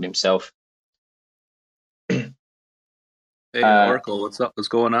he's rugged himself. Hey, Oracle, what's up? What's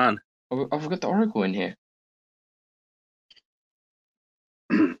going on? I've got the Oracle in here.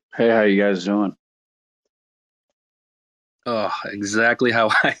 Hey, how you guys doing? Oh, exactly how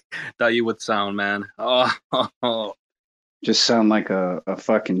I thought you would sound, man. Oh. Just sound like a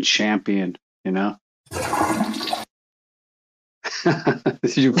fucking champion, you know?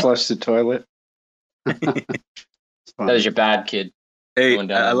 Did you flush the toilet? That is your bad kid. Hey, Going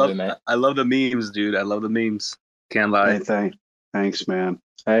down I under, love mate. I love the memes, dude. I love the memes. Can't lie. Hey, thanks, man.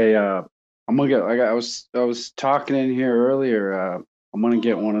 Hey, I'm gonna get. I was talking in here earlier. I'm gonna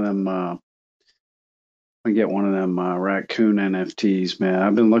get one of them. Raccoon NFTs, man.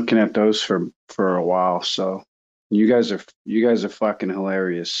 I've been looking at those for a while. So you guys are fucking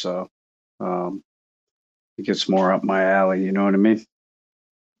hilarious. So it gets more up my alley. You know what I mean?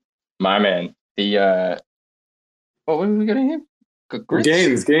 My man. What were we getting here?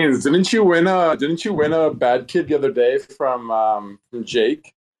 Gaines. Didn't you win a bad kid the other day from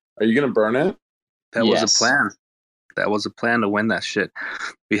Jake? Are you gonna burn it? That was a plan. That was a plan to win that shit.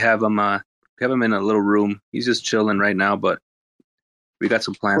 We have him in a little room. He's just chilling right now, but we got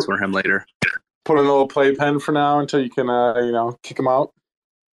some plans for him later. Put in a little playpen for now until you can kick him out.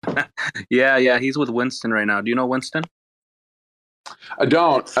 Yeah, he's with Winston right now. Do you know Winston? I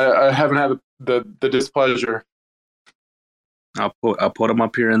don't. I haven't had the displeasure. I'll put him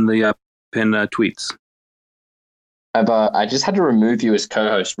up here in the pinned tweets. I just had to remove you as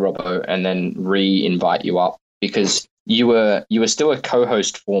co-host, Robbo, and then re-invite you up because you were still a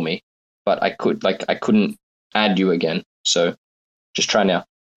co-host for me, but I couldn't add you again. So just try now.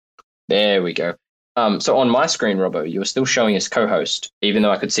 There we go. So on my screen, Robbo, you were still showing as co-host, even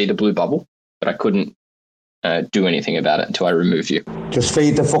though I could see the blue bubble, but I couldn't do anything about it until I remove you. Just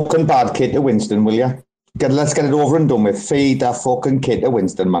feed the fucking bad kid to Winston, will you? Let's get it over and done with. Feed that fucking kid to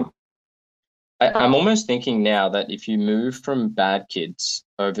Winston, man. I'm almost thinking now that if you move from bad kids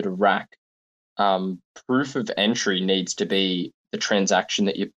over to rack, proof of entry needs to be the transaction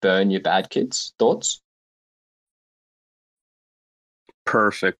that you burn your bad kids. Thoughts?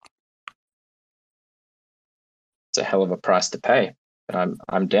 Perfect. It's a hell of a price to pay, but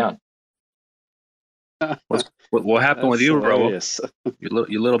I'm down. What happened with you, bro?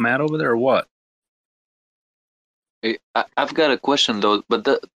 You little mad over there or what? Hey, I've got a question though, but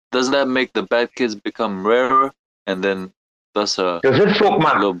does that make the bad kids become rarer, and then thus Does it fuck,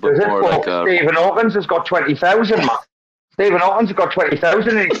 man? little bit Does it more fuck? like a Stephen Hawkins has got 20,000, man. Stephen Hawkins has got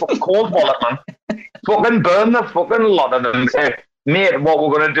 20,000 in his fucking cold wallet, man. Fucking burn the fucking lot of them. Mate, what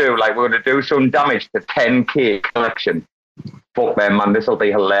we're going to do, we're going to do some damage to 10k collection. Fuck them, man. This will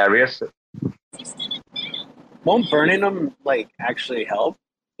be hilarious. Won't burning them, actually help?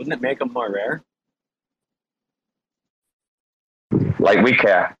 Wouldn't it make them more rare? Like we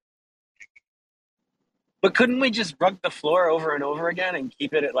care. But couldn't we just rug the floor over and over again and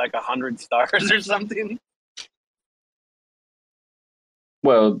keep it at 100 stars or something?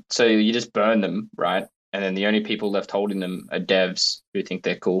 Well, so you just burn them, right? And then the only people left holding them are devs who think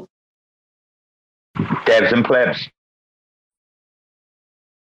they're cool. Devs and plebs.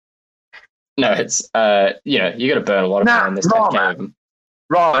 No, it's you got to burn a lot of them. There's 10k of them.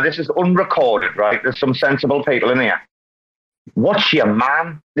 Right, this is unrecorded, right? There's some sensible people in here. What's your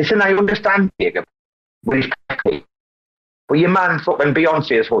man? Listen, I understand, Jacob, with his petty. But your man, fucking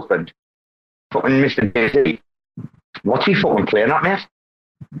Beyonce's husband, fucking Mr. Jay-Z, what's he fucking playing at, mate?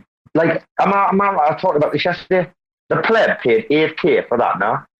 I talked about this yesterday. The pleb paid 8k for that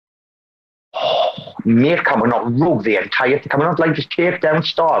now. Oh, mate, can we not rug the entire thing? Can we not just take down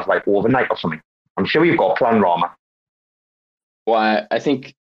stars overnight or something? I'm sure you've got a plan, Rama. Well, I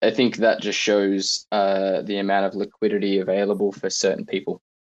think that just shows the amount of liquidity available for certain people.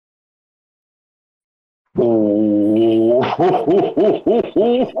 Oh,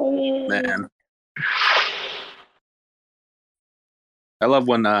 man. I love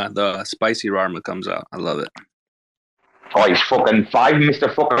when the spicy ramen comes out. I love it. Oh, he's fucking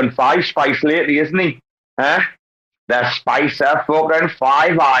Mr. fucking 5 Spice lately, isn't he? Huh? The Spicer fucking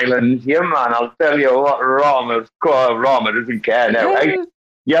 5 Islands. Yeah, man, I'll tell you what, Rama doesn't care now, right?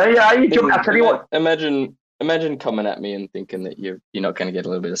 Yeah, I'll tell you what. Imagine coming at me and thinking that you're not going to get a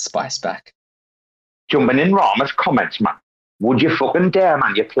little bit of spice back. Jumping in Rama's comments, man. Would you fucking dare,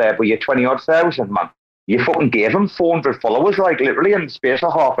 man? You played with your 20-odd thousand, man. You fucking gave him 400 followers, literally in the space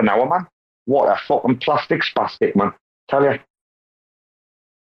of half an hour, man. What a fucking plastic spastic, man. Tell you.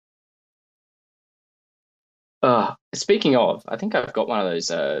 Speaking of, I think I've got one of those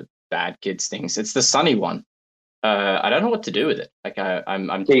bad kids things. It's the sunny one. I don't know what to do with it.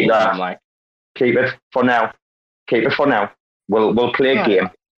 I'm keep that. I'm keep it for now. Keep it for now. We'll play a game.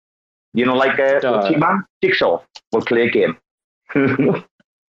 What's he, man? Jigsaw. We'll play a game.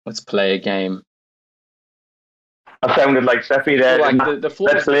 Let's play a game. I sounded like Seffi there.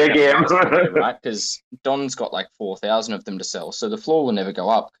 Let's play a game. Right? Because Don's got 4,000 of them to sell. So the floor will never go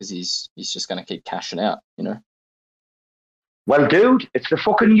up because he's just going to keep cashing out, Well, dude, it's the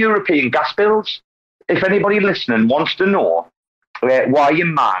fucking European gas bills. If anybody listening wants to know why your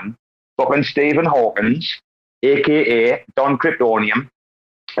man, fucking Stephen Hawkins, aka Don Kryptonium.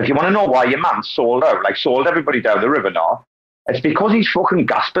 If you want to know why your man sold out, like sold everybody down the river now, it's because his fucking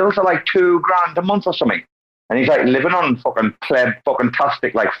gas bills are like $2,000 a month or something. And he's like living on fucking pleb fucking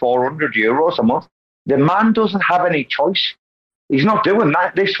tastic like €400 a month. The man doesn't have any choice. He's not doing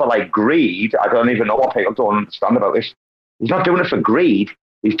this for like greed. I don't even know what people don't understand about this. He's not doing it for greed.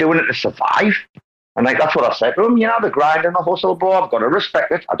 He's doing it to survive. And like that's what I said to him, the grind and the hustle, bro. I've got to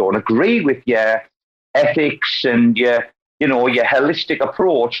respect it. I don't agree with your ethics and your holistic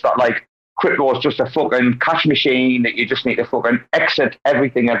approach that like crypto is just a fucking cash machine that you just need to fucking exit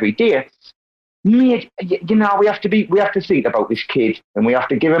everything every day. Mate, we have to think about this kid and we have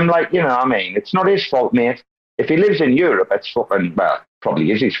to give him it's not his fault, mate. If he lives in Europe, it's fucking, well,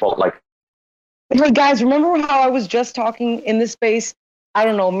 probably is his fault. Like, hey guys, remember how I was just talking in this space? I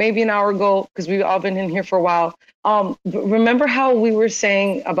don't know, maybe an hour ago, because we've all been in here for a while. Remember how we were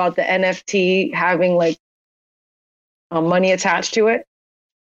saying about the NFT having like money attached to it?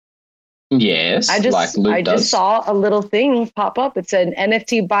 Yes, I just saw a little thing pop up. It said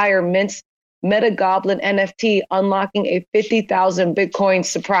NFT buyer mints Meta Goblin NFT unlocking a 50,000 Bitcoin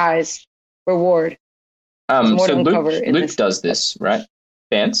surprise reward. So Luke does this, right?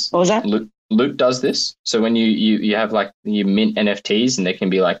 Vance? What was that? Luke does this. So when you have like you mint NFTs and there can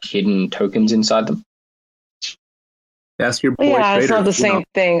be like hidden tokens inside them. That's your boy. Yeah, it's Trader, not the same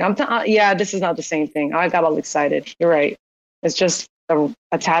thing. This is not the same thing. I got all excited. You're right. It's just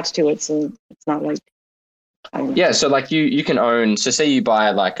attached to it, so it's not like. Yeah, so like you can own. So say you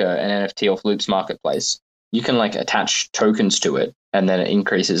buy like an NFT off Luke's marketplace, you can like attach tokens to it, and then it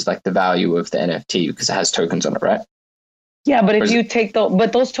increases like the value of the NFT because it has tokens on it, right? Yeah, but if you take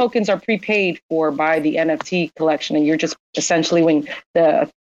but those tokens are prepaid for by the NFT collection, and you're just essentially when the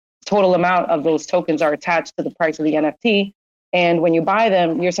total amount of those tokens are attached to the price of the NFT, and when you buy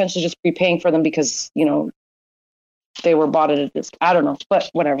them, you're essentially just prepaying for them because they were bought at a discount. I don't know,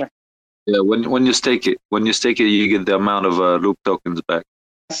 but whatever. Yeah, when you stake it, you get the amount of Loop tokens back.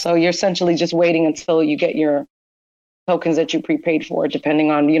 So you're essentially just waiting until you get your tokens that you prepaid for,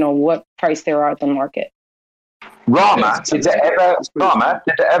 depending on what price they are at the market. Rama, did they ever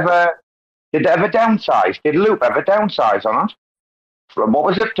downsize? Did Loop ever downsize on it? From what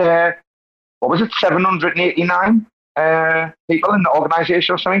was it? 789 people in the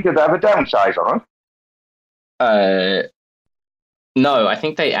organization or something? Did they ever downsize on it? No, I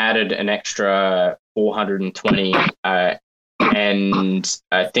think they added an extra 420, and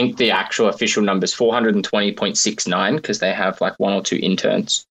I think the actual official number is 420.69 because they have like one or two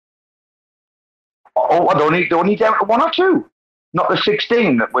interns. Oh, they only down to one or two, not the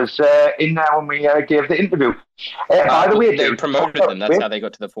 16 that was in there when we gave the interview. By the way, they promoted them. That's how they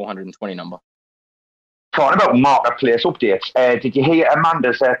got to the 420 number. Talking about marketplace updates, did you hear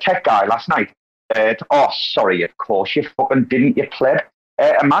Amanda's tech guy last night? Sorry, of course you fucking didn't, you pleb.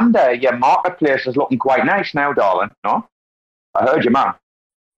 Amanda, your marketplace is looking quite nice now, darling. No? I heard you, man.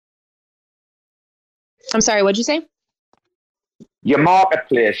 I'm sorry, what'd you say? Your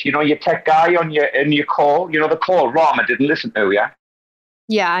marketplace, your tech guy on your call, the call Rama didn't listen to, yeah?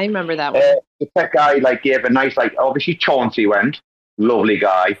 Yeah, I remember that one. The tech guy gave a nice, obviously Chauncey went, lovely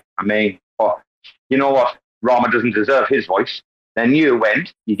guy. I mean, but you know what? Rama doesn't deserve his voice. Then you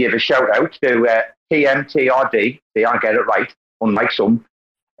went, you gave a shout out to TMTRD, they aren't get it right, unlike some.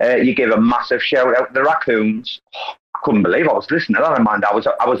 You gave a massive shout out to the raccoons. Oh, I couldn't believe I was listening to that, Amanda.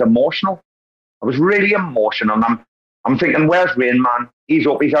 I was emotional. I was really emotional. And I'm thinking, where's Rain Man? He's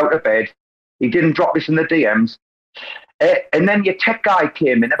up, he's out of bed. He didn't drop this in the DMs. And then your tech guy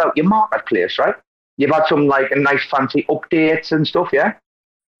came in about your marketplace, right? You've had some a nice fancy updates and stuff, yeah?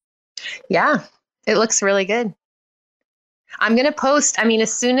 Yeah, it looks really good. I'm going to post,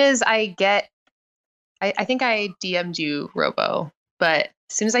 as soon as I get, I think I DM'd you, Robo, but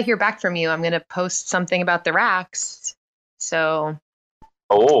as soon as I hear back from you, I'm going to post something about the racks. So.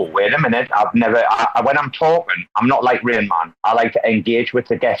 Oh, wait a minute. When I'm talking, I'm not like Rain Man. I like to engage with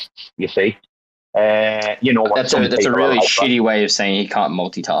the guests, you see. That's a really shitty way of saying he can't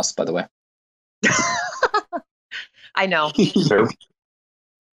multitask, by the way. I know. True.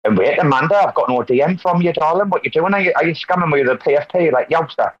 And wait, Amanda, I've got no DM from you, darling. What you doing? Are you scamming me with the PFP like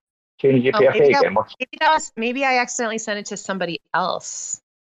youngster? Changing your PFP again? Maybe I accidentally sent it to somebody else.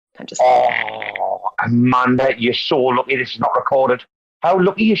 I'm just. Oh, Amanda, you're so lucky this is not recorded. How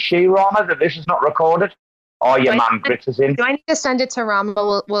lucky is she, Rama, that this is not recorded? Oh, your man Grits is in. Do I need to send it to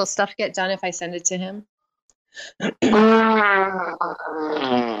Rama? Will stuff get done if I send it to him?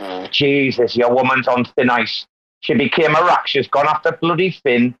 Jesus, your woman's on thin ice. She became a rack. She's gone after bloody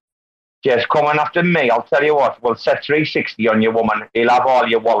Finn. She's coming after me. I'll tell you what, we'll set 360 on your woman. He'll have all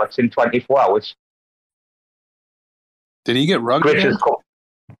your wallets in 24 hours. Did he get rugged? Grits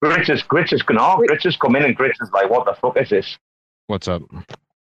has come in and Grits is like, what the fuck is this? What's up?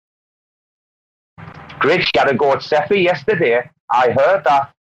 Grits got to go at Seffi yesterday. I heard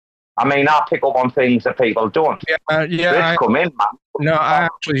that. I mean, I pick up on things that people don't. Yeah. Come in, man. No, I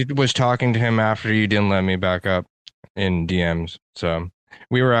actually was talking to him after you didn't let me back up in DMs. So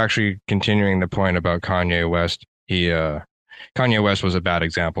we were actually continuing the point about Kanye West. Kanye West was a bad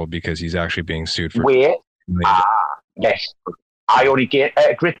example because he's actually being sued for. Yes. I only get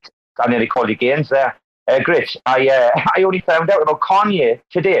Grits. I nearly called you Gaines there. Grits. I only found out about Kanye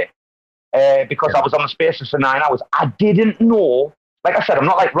today because I was on the Spaces for 9 hours. I didn't know. Like I said, I'm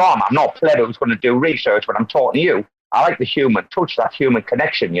not like Ram. I'm not a player who's going to do research when I'm talking to you. I like the human touch, that human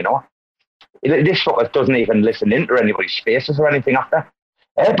connection, you know. This fucker doesn't even listen into anybody's Spaces or anything after.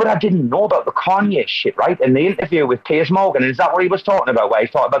 But I didn't know about the Kanye shit, right? In the interview with Piers Morgan, is that what he was talking about? Where he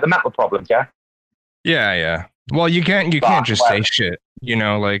talked about the mental problems, yeah? Yeah. Well, you can't just say shit, you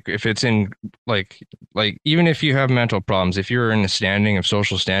know, like if it's in like even if you have mental problems, if you're in a standing of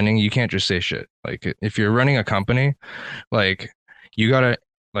social standing, you can't just say shit. Like if you're running a company, like you gotta,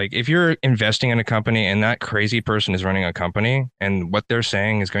 like if you're investing in a company and that crazy person is running a company and what they're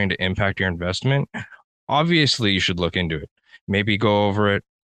saying is going to impact your investment, obviously you should look into it. Maybe go over it,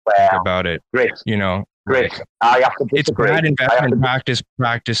 think about it. You know, I have to disagree. It's bad investment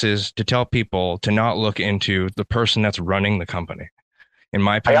practices to tell people to not look into the person that's running the company. In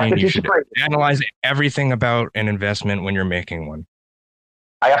my opinion, you should analyze everything about an investment when you're making one.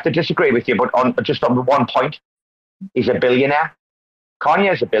 I have to disagree with you, but on the one point, he's a billionaire.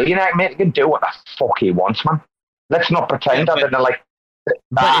 Kanye is a billionaire, mate. He can do what the fuck he wants, man. Let's not pretend that they're like.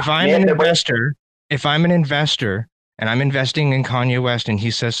 But if I'm an investor and I'm investing in Kanye West and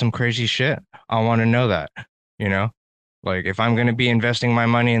he says some crazy shit, I want to know that, you know? Like if I'm going to be investing my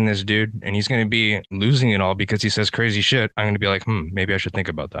money in this dude and he's going to be losing it all because he says crazy shit, I'm going to be like, maybe I should think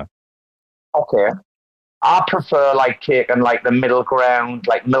about that. Okay. I prefer like taking like the middle ground,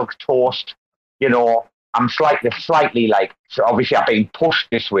 like milk toast, you know. I'm slightly like, so obviously I've been pushed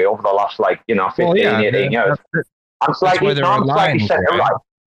this way over the last 15, 18 years. I'm slightly set right.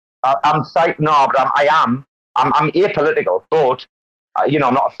 I'm apolitical, but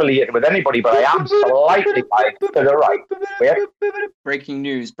I'm not affiliated with anybody, but I am slightly like to the right. Yeah? Breaking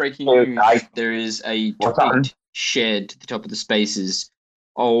news. There is a tweet shared to the top of the Spaces.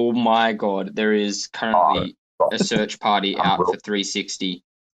 Oh my God. There is currently a search party out for 360.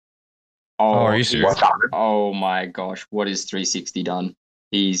 Are you serious? Oh my gosh. What is 360 done?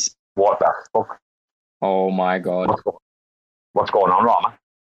 What the fuck? Oh my God. What's going on, Rama?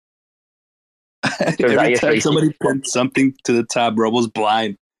 Every time somebody pins something to the top, Robo's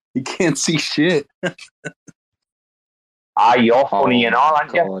blind. He can't see shit. You're funny and all,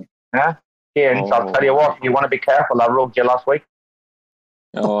 aren't you? Yeah? I'll tell you what, you want to be careful. I rugged you last week.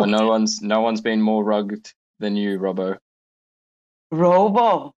 Oh, no one's been more rugged than you, Robo.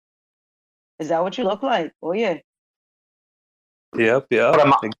 Robo. Is that what you look like? Oh, yeah. Yep.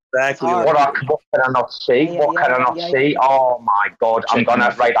 Exactly. What can I not see? What can I not see? Oh, my God.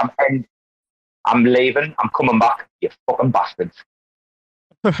 I'm leaving. I'm coming back. You fucking bastards.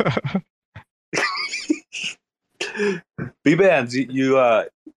 B-Bands,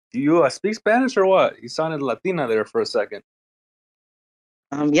 you speak Spanish or what? You sounded Latina there for a second.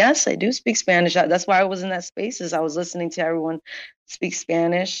 Yes, I do speak Spanish. That's why I was in that Spaces. I was listening to everyone speak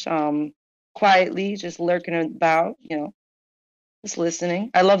Spanish, quietly, just lurking about, just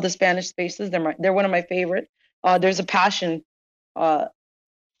listening. I love the Spanish Spaces. They're one of my favorite. There's a passion.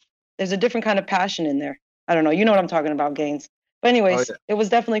 There's a different kind of passion in there. I don't know. You know what I'm talking about, Gaines. But anyways, It was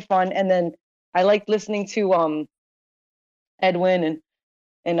definitely fun. And then I liked listening to Edwin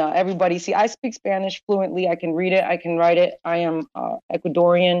and everybody. See, I speak Spanish fluently. I can read it. I can write it. I am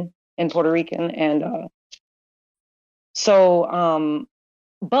Ecuadorian and Puerto Rican. And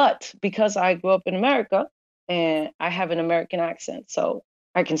but because I grew up in America and I have an American accent, so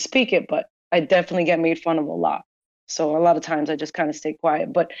I can speak it, but I definitely get made fun of a lot. So a lot of times I just kind of stay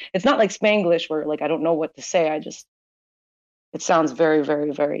quiet. But it's not like Spanglish where like I don't know what to say. It sounds very,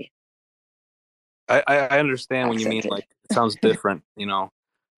 very, very. I understand when you mean like it sounds different,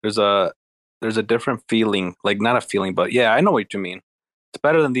 There's a different feeling, like not a feeling, but yeah, I know what you mean. It's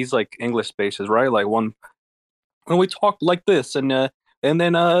better than these like English Spaces, right? Like when we talk like this and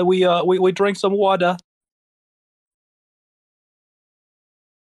then we drink some water.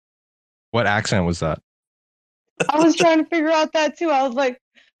 What accent was that? I was trying to figure out that too. I was like,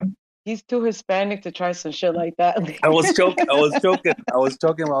 he's too Hispanic to try some shit like that. I was joking. I was while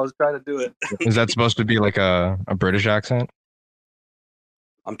I was trying to do it. Is that supposed to be like a British accent?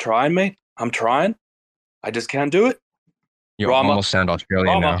 I'm trying, mate. I'm trying. I just can't do it. You Rama. almost sound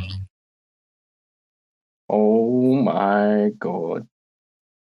Australian Rama. now. Oh my god.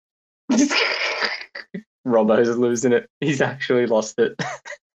 Robbo's losing it. He's actually lost it.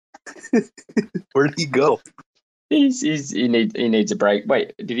 Where did he go? He needs a break.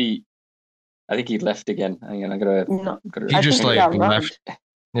 Wait, did he? I think he left again. Hang on, I gotta. He I just think he like got left. rubbed.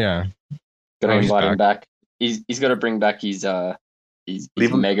 Yeah. Gotta Oh, he's invite him back. He's got to bring back his Leave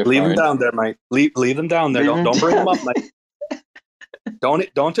him megaphone. down there, Mike. Leave him down there. Leave him Don't bring him down. up, Mike.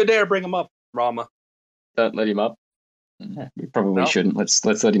 Don't you dare bring him up, Rama. Don't let him up. We probably No. shouldn't. Let's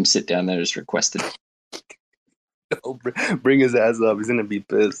let him sit down there as requested. Bring his ass up. He's gonna be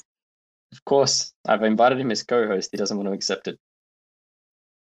pissed. Of course, I've invited him as co-host. He doesn't want to accept it.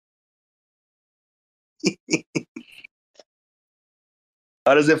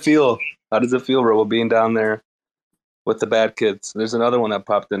 How does it feel? How does it feel, Robo, being down there with the bad kids? There's another one that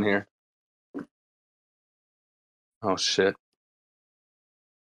popped in here. Oh shit.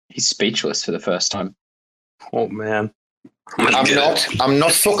 He's speechless for the first time. Oh man. I'm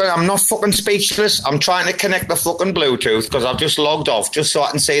not fucking speechless. I'm trying to connect the fucking Bluetooth because I've just logged off just so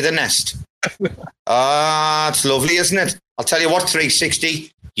I can see the nest. It's lovely, isn't it? I'll tell you what,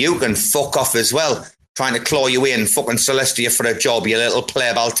 360, you can fuck off as well. Trying to claw you in, fucking Celestia for a job, you little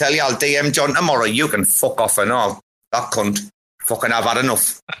pleb. I'll tell you, I'll DM John tomorrow. You can fuck off and all. That cunt. Fucking I've had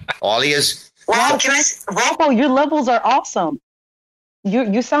enough. All he is. Wow, Rocco, your levels are awesome.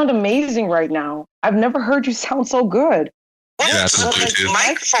 You sound amazing right now. I've never heard you sound so good. What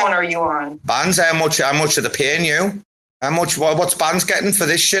microphone are you on? Bands, how much are they paying you? What's Bands getting for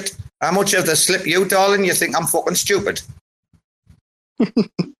this shit? How much have they slipped you, darling? You think I'm fucking stupid?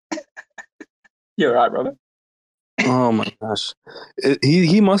 You're right, Robert. Oh my gosh.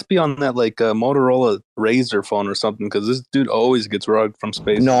 He must be on that like Motorola Razr phone or something because this dude always gets rugged from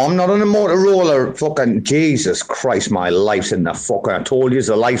space. No, I'm not on a Motorola. Fucking Jesus Christ, my life's in the fucking. I told you it's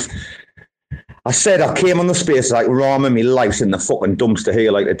a life. I said I came on the space like Rama, my life's in the fucking dumpster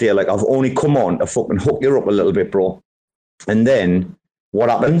here like today. Like I've only come on to fucking hook you up a little bit, bro. And then what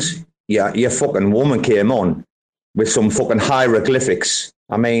happens? Yeah, your fucking woman came on with some fucking hieroglyphics.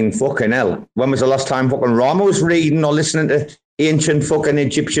 I mean, fucking hell. When was the last time fucking Rama was reading or listening to ancient fucking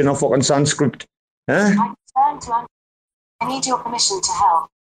Egyptian or fucking Sanskrit? Huh? I need your permission to help.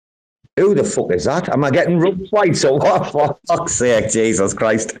 Who the fuck is that? Am I getting rubbed twice or what? For fuck's sake, Jesus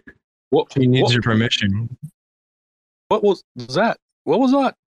Christ. She needs your permission. What was that? What was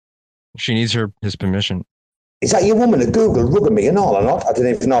that? She needs his permission. Is that your woman at Google rubbing me and all or not? I don't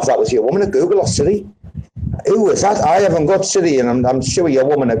even know if that was your woman at Google or Siri. Who is that? I haven't got Siri and I'm sure your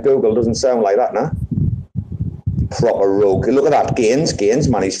woman at Google doesn't sound like that, nah? Proper rogue. Look at that. Gaines,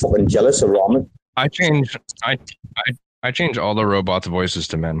 man, he's fucking jealous of Roman. I change all the robots' voices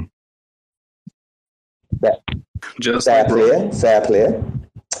to men. Just fair play.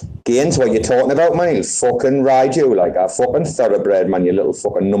 Gaines, what you talking about, man? He'll fucking ride you like a fucking thoroughbred, man, you little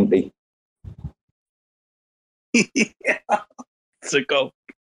fucking numpty. Yeah. Sicko.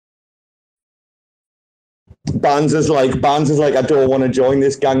 Bands is like, I don't want to join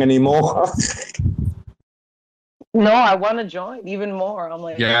this gang anymore. No, I want to join even more. I'm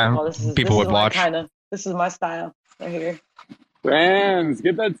like, yeah, oh, this people would watch. This is my style right here. Friends,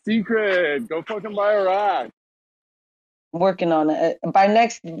 get that secret. Go fucking buy a rack. I'm working on it. By our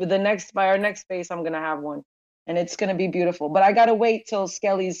next space, I'm gonna have one, and it's gonna be beautiful. But I gotta wait till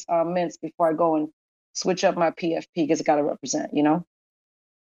Skelly's mints before I go and switch up my PFP because I gotta represent, you know.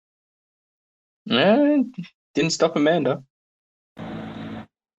 Didn't stop Amanda. I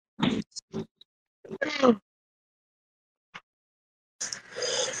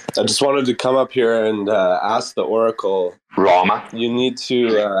just wanted to come up here and ask the Oracle. Rama. You need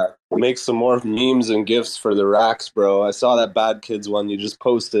to make some more memes and GIFs for the racks, bro. I saw that Bad Kids one you just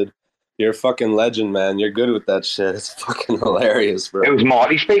posted. You're a fucking legend, man. You're good with that shit. It's fucking hilarious, bro. It was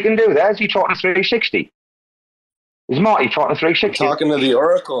Marty speaking to there. Is he talking 360? Is Marty talking 360? Talking to the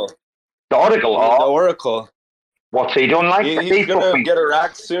Oracle. The Oracle? The Oracle. What's he done like? He's going to get a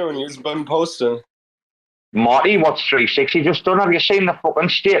rack soon. He's been posting. Marty, what's 360 just done? Have you seen the fucking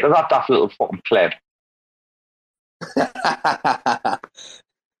state of that daft little fucking pleb?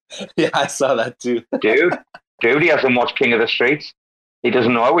 Yeah, I saw that too. Dude, he hasn't watched King of the Streets. He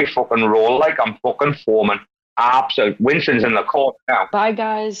doesn't know how we fucking roll like I'm fucking Foreman. Absolute. Winston's in the court now. Bye,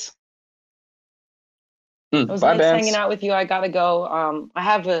 guys. It was Bye, nice Vance. hanging out with you. I gotta go. I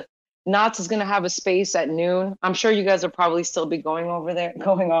have Knott's is gonna have a space at noon. I'm sure you guys will probably still be going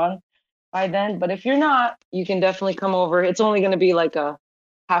on by then. But if you're not, you can definitely come over. It's only gonna be like a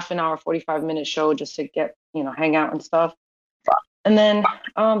half an hour, 45-minute show just to get, hang out and stuff. And then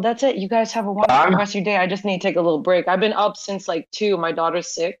that's it. You guys have a wonderful rest of your day. I just need to take a little break. I've been up since like 2. My daughter's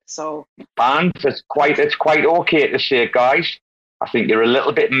sick, so. And it's quite okay to say, guys, I think you're a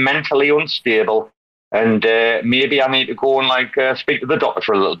little bit mentally unstable, and maybe I need to go and speak to the doctor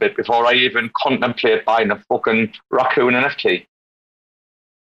for a little bit before I even contemplate buying a fucking raccoon NFT.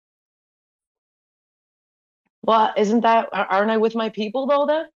 Well, aren't I with my people though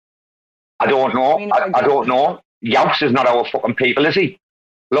then? I don't know. I don't know. Yaus is not our fucking people, is he?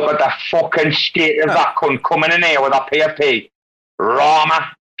 Look at the fucking state of that cunt coming in here with that PFP.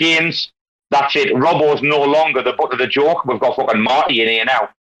 Rama, Gaines, that's it. Robbo's no longer the butt of the joke. We've got fucking Marty in here now.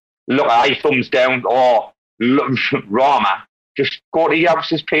 Look, I thumbs down. Oh, look, Rama, just go to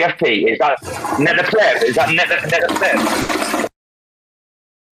Yaus's PFP. Is that net a pleb? Is that net a pleb?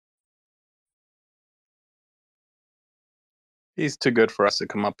 He's too good for us to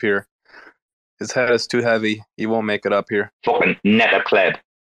come up here. His head is too heavy. He won't make it up here. Fucking net a pleb.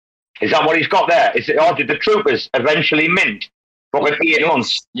 Is that what he's got there? Is it? Or did the troopers eventually mint? Fucking 8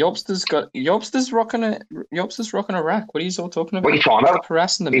 months. Yobster's rocking a rack. What are you all talking about? What are you talking about?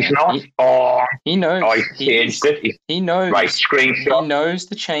 Harassing the He's man. not. He knows. Oh, he changed it. He knows. Right, screenshot. He knows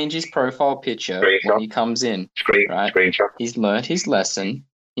to change his profile picture when he comes in. Right? Screenshot. He's learnt his lesson.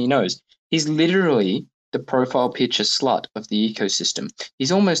 He knows. He's literally the profile picture slut of the ecosystem.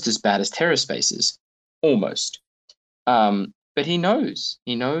 He's almost as bad as TerraSpaces. Almost. But he knows.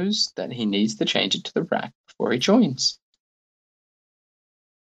 He knows that he needs to change it to the rack before he joins.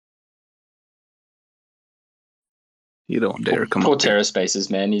 You don't dare come Poor up here. TerraSpaces,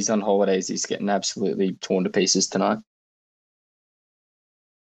 man. He's on holidays. He's getting absolutely torn to pieces tonight.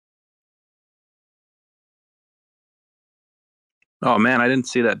 Oh, man, I didn't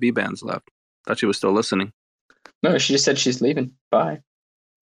see that B-Band's left. Thought she was still listening. No, she just said she's leaving. Bye.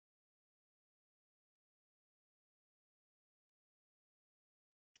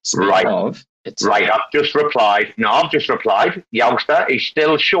 Right. I've just replied. No, I've just replied. Youngster is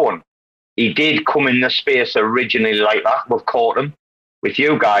still shown. He did come in the space originally like that. We've caught him. With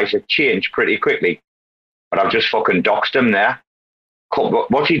you guys, it changed pretty quickly. But I've just fucking doxed him there.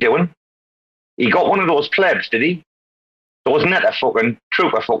 What's he doing? He got one of those plebs, did he? Wasn't it a fucking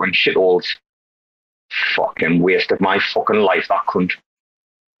trooper fucking shitholes? Fucking waste of my fucking life, that cunt.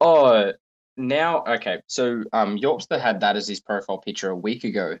 Oh, now, okay. So, Yorkster had that as his profile picture a week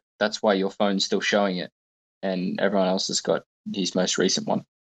ago. That's why your phone's still showing it. And everyone else has got his most recent one.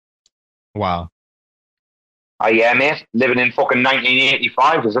 Wow. Oh, yeah, mate. Living in fucking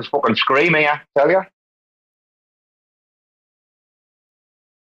 1985 was a fucking scream here, tell you.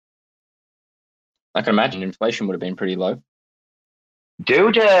 I can imagine inflation would have been pretty low.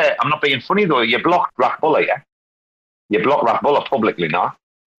 Dude, I'm not being funny though. You blocked Rakbulla, yeah? You blocked Rakbulla publicly now.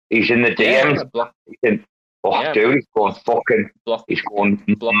 He's in the DMs. Dude, he's going fucking. He's going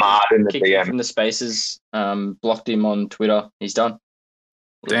mad in the DMs. From the spaces, blocked him on Twitter. He's done.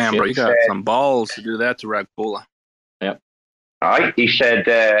 Damn, bro, you got some balls to do that to Rakbulla. Yep. All right, he said,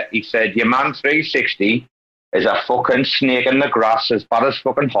 your man 360 is a fucking snake in the grass as bad as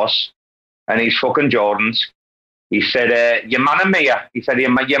fucking Huss, and he's fucking Jordans. He said, your man and Mia. He said, your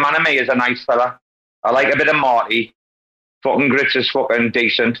man and Mia is a nice fella. I like a bit of Marty. Fucking Grits is fucking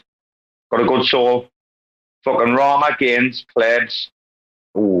decent. Got a good soul. Fucking Rama, Gaines, plebs.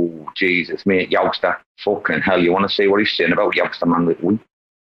 Oh, Jesus, mate, Youngster. Fucking hell, you want to see what he's saying about Youngster, man?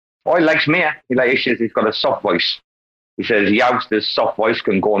 Oh, he likes Mia. He says he's got a soft voice. He says Youngster's soft voice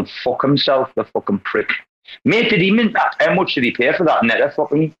can go and fuck himself, the fucking prick. Mate, did he mint that? How much did he pay for that net?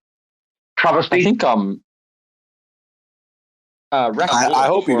 Fucking travesty. I think, I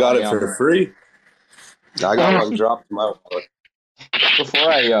hope he got it for free. I got one dropped in my wallet.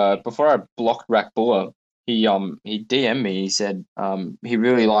 Before I blocked Rakbulla, he DM'd me. He said he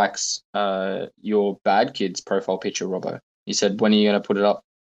really likes your Bad Kids profile picture, Robbo. He said, when are you going to put it up?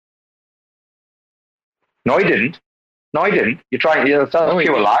 No, he didn't. You're trying to tell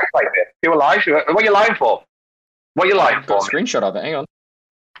pure lies like this. Pure lies. What are you lying for? What are you lying for? Got a screenshot of it. Hang on.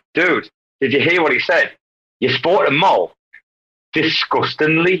 Dude, did you hear what he said? You spotted Mo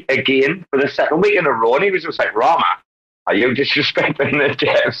disgustingly again for the second week in a row, and he was just like, Rama, are you disrespecting the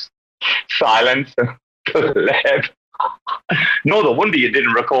devs? Silence. Pleb. No, the wonder you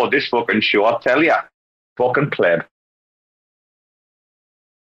didn't record this fucking show, I tell ya. Fucking pleb.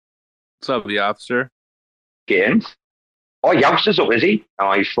 What's up, the officer? Gaines? Oh, Youngster's up, is he?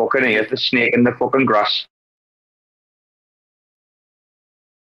 Oh, he's fucking here, the snake in the fucking grass.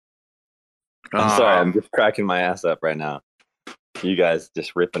 I'm sorry, I'm just cracking my ass up right now. You guys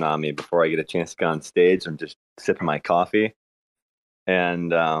just ripping on me before I get a chance to go on stage. I'm just sipping my coffee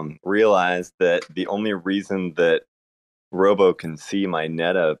and realize that the only reason that Robo can see my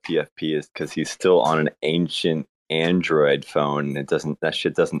Neta PFP is because he's still on an ancient Android phone. That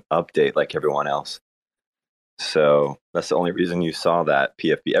shit doesn't update like everyone else. So that's the only reason you saw that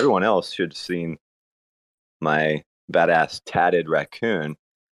PFP. Everyone else should have seen my badass tatted raccoon,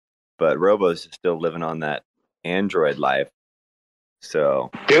 but Robo's still living on that Android life.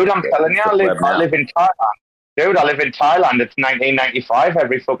 So, dude, I'm telling you, I live in Thailand. Dude, I live in Thailand. It's 1995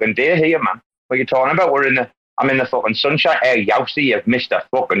 every fucking day here, man. What are you talking about? I'm in the fucking sunshine. Hey, Yowsi, you've missed a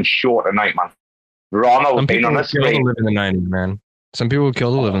fucking short tonight, man. Rama was being on the screen. Some people live in the 90s, man. Some people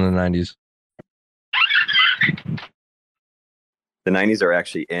kill to live in the 90s. The 90s are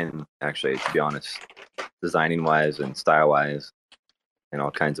actually in, to be honest, designing wise and style wise and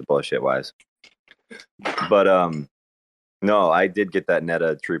all kinds of bullshit wise. But no, I did get that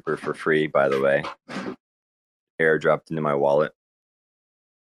Neta Trooper for free, by the way. Airdropped into my wallet.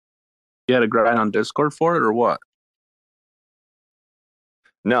 You had to grind on Discord for it or what?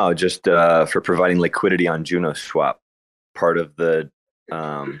 No, just for providing liquidity on Juno Swap. Part of the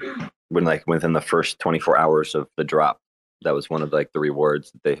within the first 24 hours of the drop. That was one of the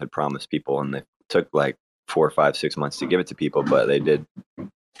rewards that they had promised people, and they took 4, 5, 6 months to give it to people, but they did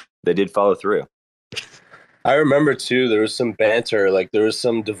follow through. I remember too, there was some banter, there was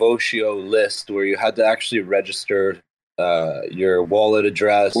some Devotio list where you had to actually register your wallet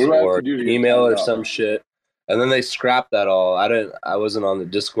address or email or some shit, and then they scrapped that all. I wasn't on the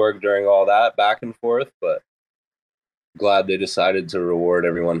Discord during all that back and forth, but glad they decided to reward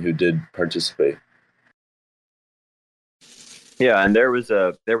everyone who did participate. Yeah, and there was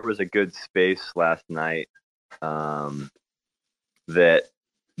a good space last night that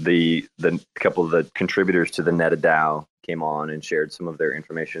the couple of the contributors to the NetaDAO came on and shared some of their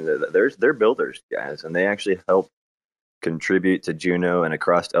information. They're builders, guys, and they actually help contribute to Juno and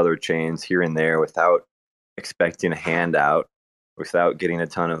across other chains here and there without expecting a handout, without getting a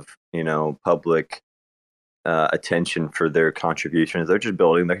ton of public attention for their contributions. They're just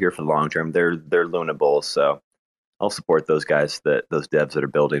building. They're here for the long term. They're Luna Bulls, so I'll support those guys, those devs that are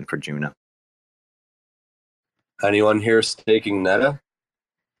building for Juno. Anyone here staking Neta?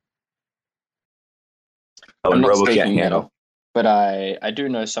 I'm not staking Neta, but I do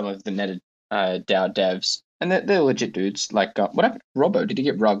know some of the Neta DAO devs, and they're legit dudes. What happened? Robo, did he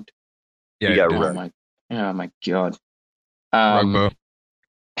get rugged? Yeah, he got rugged. Oh my god. Rugbo.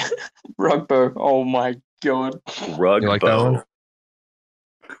 Rugbo. Oh my god. Rugbo. You like that one?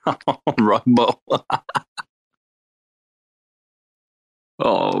 Rugbo.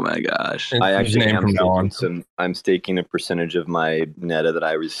 Oh my gosh! I actually I'm staking a percentage of my Neta that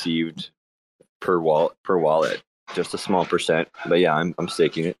I received per wallet, just a small percent. But yeah, I'm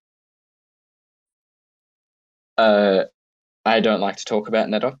staking it. I don't like to talk about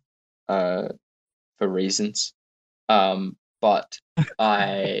Neta, for reasons. But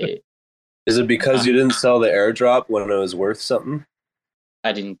I. Is it because you didn't sell the airdrop when it was worth something?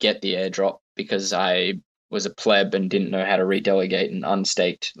 I didn't get the airdrop because I was a pleb and didn't know how to redelegate and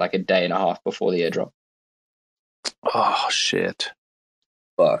unstaked a day and a half before the airdrop. Oh shit!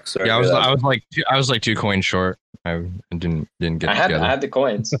 Fuck. Sorry, yeah, I was like 2 coins short. I didn't get I together. had the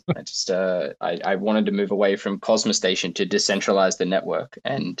coins. I just I wanted to move away from Cosmos Station to decentralize the network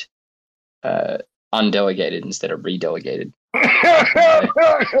and undelegated instead of redelegated.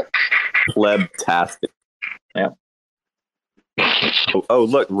 Pleb-tastic. Yeah. Oh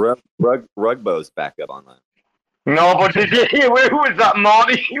look, Rugbo's back up online. No, but did you hear who was that,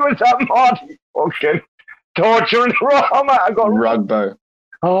 Marty? Who was that, Marty? Fucking torturing Rama. I got Rugbo.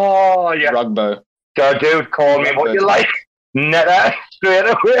 Oh yeah, Rugbo. So, dude, call me what you like. Neta straight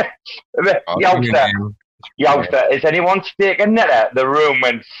away. Youngster, is anyone staking Neta? The room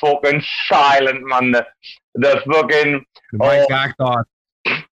went fucking silent, man. The fucking back off.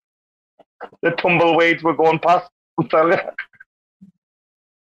 The tumbleweeds were going past. I'm telling you.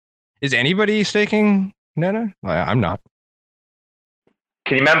 Is anybody staking Neta? I'm not.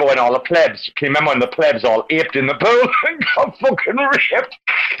 Can you remember when all the plebs? Can you remember when the plebs all aped in the pool and got fucking ripped?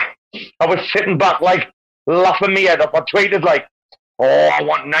 I was sitting back laughing me head up. I tweeted I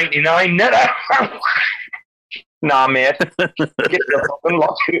want 99 Neta. Nah, mate. Get your fucking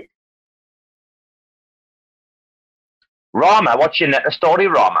lot. Rama, what's your Neta story,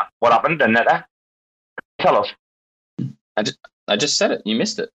 Rama? What happened to Neta? Tell us. I just said it. You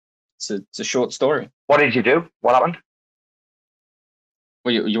missed it. It's a short story. What did you do? What happened?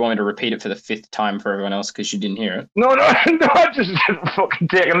 Well, you want me to repeat it for the 5th time for everyone else because you didn't hear it? No, I just fucking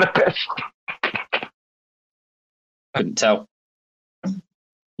taking the piss. Couldn't tell.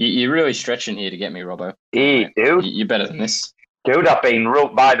 You're really stretching here to get me, Robbo. Hey, dude. You're better than this. Dude, I've been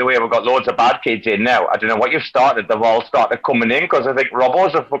root. By the way, we've got loads of bad kids in now. I don't know what you've started. They've all started coming in because I think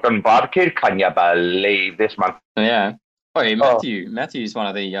Robbo's a fucking bad kid. Can you believe this, man? Yeah. Oh, yeah, Matthew. Matthew's one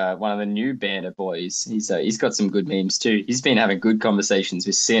of the new banner boys. He's got some good memes too. He's been having good conversations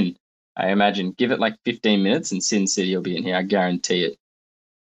with Sin. I imagine. Give it like 15 minutes, and Sin City will be in here. I guarantee it.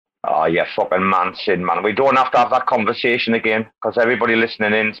 Oh, you fucking man, Sin, man. We don't have to have that conversation again because everybody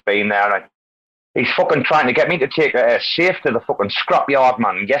listening in's been there. Right? He's fucking trying to get me to take a safe to the fucking scrapyard,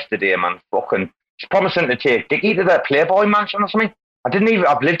 man, yesterday, man. Fucking, he's promising to take Dickie to the Playboy Mansion or something.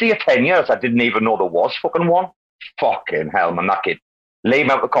 I've lived here 10 years. I didn't even know there was fucking one. Fucking hell, man, that kid. Leave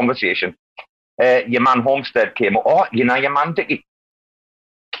him out of the conversation. Your man Homestead came up. Oh, you know your man Dickie?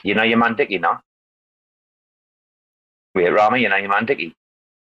 You know your man Dickie, no? Wait, Rama, you know your man Dickie?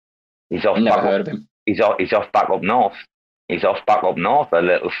 He's off. Never heard of him. He's off back up north. He's off back up north, a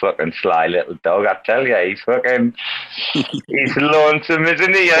little fucking sly little dog. I tell you, he's fucking, he's lonesome,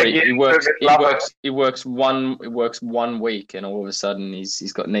 isn't he? He works 1 week, and all of a sudden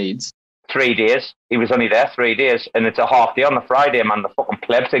he's got needs. 3 days. He was only there 3 days, and it's a half day on the Friday, man. The fucking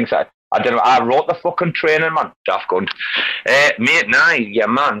pleb thinks I don't know. I wrote the fucking training, man. Daft gun. Mate, nah, your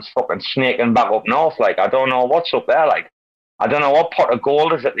man's fucking snaking back up north. Like, I don't know what's up there. Like, I don't know what pot of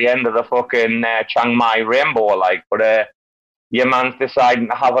gold is at the end of the fucking Chiang Mai rainbow. Like, but your man's deciding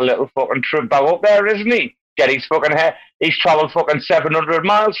to have a little fucking trip back up there, isn't he? Get his fucking hair. He's travelled fucking 700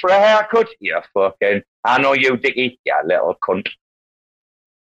 miles for a haircut. You fucking. I know you, Dickie. You little cunt.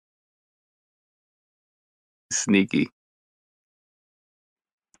 Sneaky.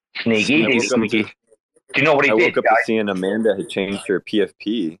 Sneaky. Do you know what he did? I did, woke up to seeing Amanda had changed her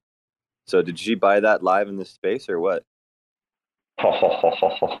PFP. So did she buy that live in this space or what?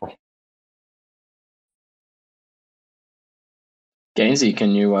 Gainsey,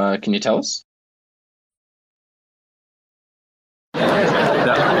 can you tell us?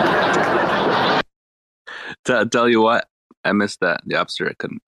 Tell you what, I missed that. The upstairs, I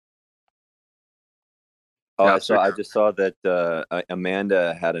couldn't. Oh, so I just saw that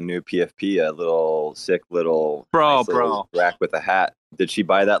Amanda had a new PFP, a little sick little bro rack with a hat. Did she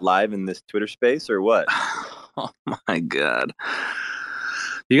buy that live in this Twitter space or what? Oh my god.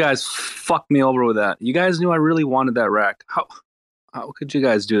 You guys fucked me over with that. You guys knew I really wanted that rack. How could you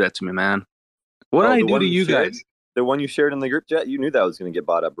guys do that to me, man? What did I do to you guys? The one you shared in the group chat, you knew that was going to get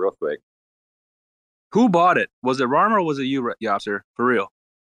bought up real quick. Who bought it? Was it Rarm or was it you, Yasser? For real?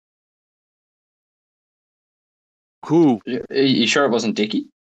 Who? You sure it wasn't Dickie?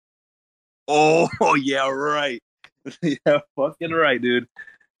 Oh, yeah, right. Yeah, fucking right, dude.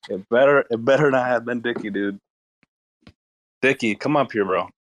 It better not have been Dickie, dude. Dickie, come up here, bro.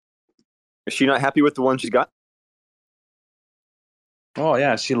 Is she not happy with the one she's got? Oh,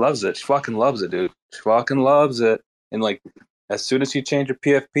 yeah, she loves it. She fucking loves it, dude. She fucking loves it. And, like, as soon as she changed her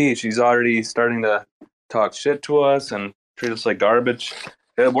PFP, she's already starting to talk shit to us and treat us like garbage.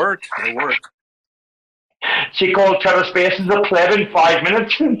 It worked. It worked. She called Terror Spaces a pleb in 5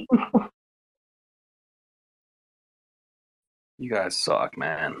 minutes. You guys suck,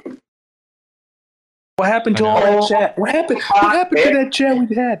 man. What happened to all that chat? What happened to that chat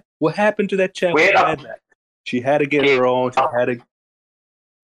we had? What happened to that chat we had? She had to get her own. She had to.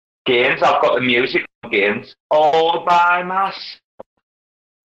 Games, I've got the music games. All by myself.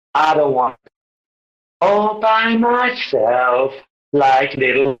 I don't want all by myself, like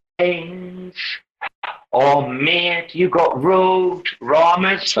little things. Oh, mate, you got road,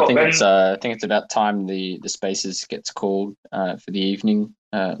 Ramas. I think it's about time the Spaces gets called for the evening,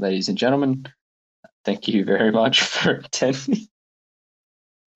 ladies and gentlemen. Thank you very much for attending.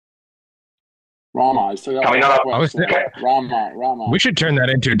 Rama, I still got one question. Rama. We should turn that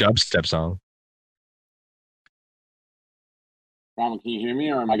into a dubstep song. Rama, can you hear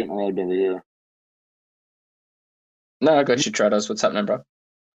me, or am I getting rogged over here? No, I got you, Trados. What's happening, bro?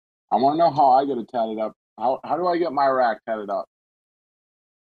 I want to know how I get it tatted up. How do I get my rack tatted up?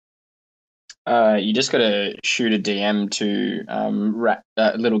 You just got to shoot a DM to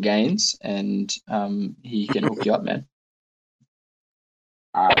Little Gains, and he can hook you up, man.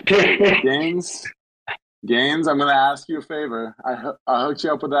 Gains, I'm going to ask you a favor. I hooked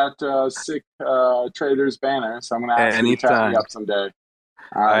you up with that sick Traders banner, so I'm going to ask you to tat me up someday.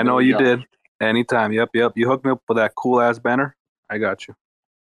 I know you did. Anytime. Yep. You hooked me up with that cool ass banner. I got you.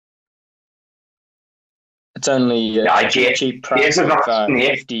 It's only a cheap price of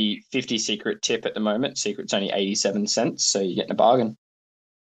 50 secret tip at the moment. Secret's only 87 cents, so you're getting a bargain.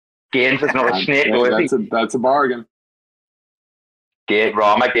 Gains is not a snake. That's a bargain.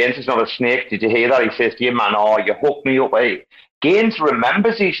 Rama, Gaines is not a snake. Did you hear that? He says to you, man, oh, you hooked me up. Gaines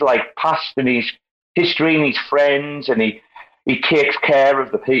remembers his like past and his history and his friends, and he He takes care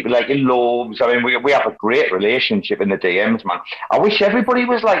of the people, like, he loves. I mean, we have a great relationship in the DMs, man. I wish everybody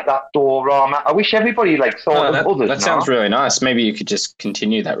was like that, though, Rama. I wish everybody, like, thought of others. That sounds really nice. Maybe you could just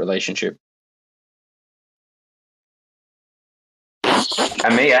continue that relationship.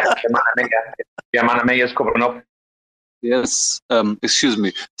 And Mia, your man Mia's coming up. Yes. Excuse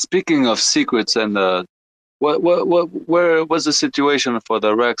me. Speaking of secrets and where was the situation for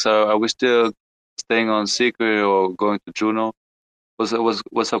the Rex? Are we still staying on secret or going to Juno? What's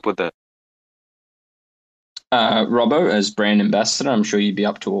up with that? Robbo, as brand ambassador, I'm sure you'd be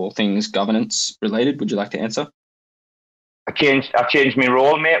up to all things governance related. Would you like to answer? I changed my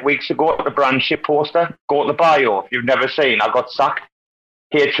role, mate, weeks ago at the brand ship poster. Go to the bio if you've never seen. I got sacked.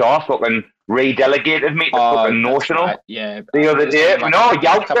 HR fucking re-delegated me to fucking Notional. Right. Yeah. The other day. A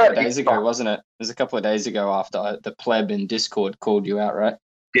couple of days ago, wasn't it? It was a couple of days ago after the pleb in Discord called you out, right?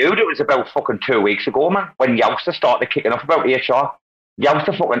 Dude, it was about fucking 2 weeks ago, man, when Youster started kicking off about HR.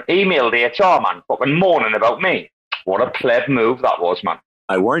 Youster fucking emailed HR, man, fucking moaning about me. What a pleb move that was, man.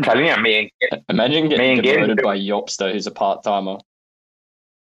 I warned you. Telling you, imagine getting demoted by Yopster, who's a part-timer.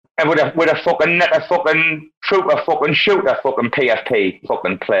 And with a fucking trooper, fucking shooter, fucking PFP,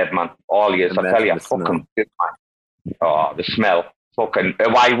 fucking pleb, man. All years, I tell you, fucking good, man. Oh, the smell. Fucking,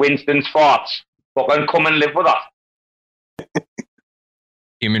 why Winston's farts. Fucking come and live with us.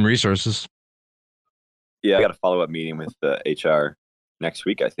 Human resources. Yeah, I got a follow-up meeting with HR next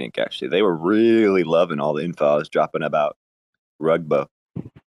week, I think, actually. They were really loving all the info I was dropping about Rugbo.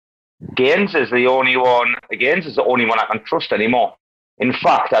 Gaines is the only one I can trust anymore. In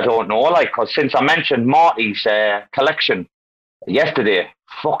fact, I don't know, like, because since I mentioned Marty's collection yesterday,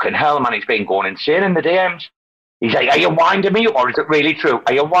 fucking hell, man, he's been going insane in the DMs. He's like, are you winding me up, or is it really true?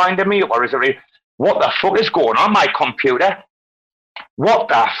 Are you winding me up, or is it really... What the fuck is going on my computer? What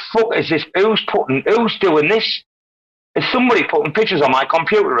the fuck is this? Who's doing this? Is somebody putting pictures on my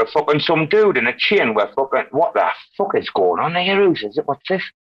computer of fucking some dude in a chain with fucking... What the fuck is going on here? Who's is it? What's this?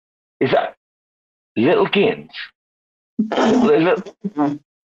 Is that Little Gaines? This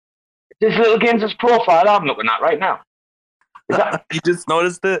Little Gaines' profile I'm looking at right now. Is that... You just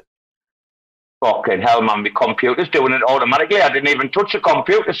noticed it? Fucking hell, man, my computer's doing it automatically. I didn't even touch the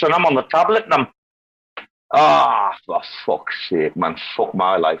computer, son. I'm on the tablet and I'm... Ah, for fuck's sake, man. Fuck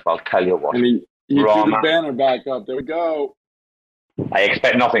my life, I'll tell you what. I mean, you threw the banner back up. There we go. I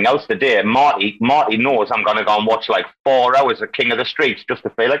expect nothing else today. Marty knows I'm going to go and watch like 4 hours of King of the Streets just to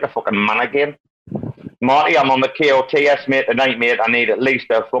feel like a fucking man again. Marty, I'm on the KOTS, mate, tonight, mate. I need at least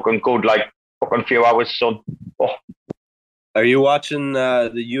a fucking good, like, fucking few hours, son. Oh. Are you watching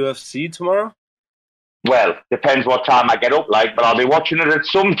the UFC tomorrow? Well, depends what time I get up, like, but I'll be watching it at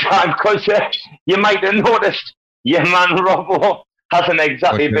some time because you might have noticed your man Robbo hasn't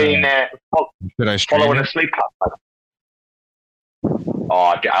exactly been following a sleep pattern.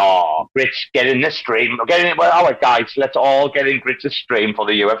 Oh, Rich, get in the stream. All right, guys, let's all get in Rich's stream for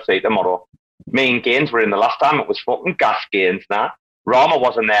the UFC tomorrow. Me and Gaines were in the last time. It was fucking gas Gaines now. Rama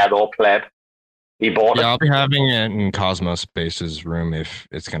wasn't there, though, pleb. He bought it. Yeah, I'll be having it in Cosmos Space's room if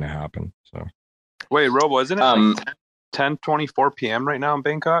it's going to happen. So. Wait, Robo, isn't it like 10:24 p.m. right now in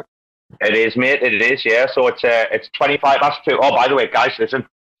Bangkok? It is, mate. It is, yeah. So it's 25 past 2. Oh, by the way, guys, listen.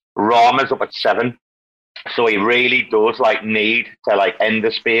 Rama's up at 7. So he really does like need to like end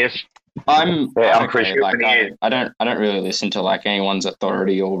the space. I'm okay. Like I don't really listen to like anyone's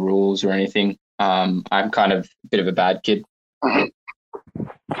authority or rules or anything. I'm kind of a bit of a bad kid. You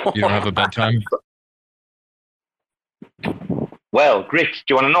don't have a bedtime? Well, Grit, do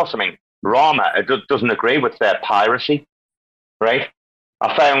you want to know something? Rama doesn't agree with their piracy, right?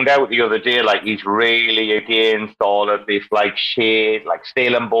 I found out the other day, like, he's really against all of this, like, shit, like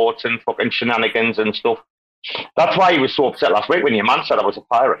stealing boats and fucking shenanigans and stuff. That's why he was so upset last week when your man said I was a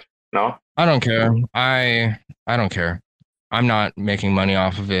pirate, no? I don't care. I don't care. I'm not making money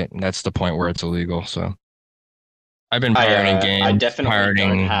off of it. That's the point where it's illegal, so. I've been pirating games. I definitely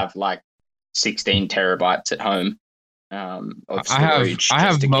don't have, like, 16 terabytes at home. I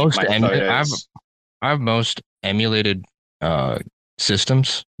have most emulated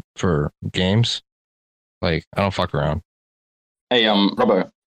systems for games. Like, I don't fuck around. Hey,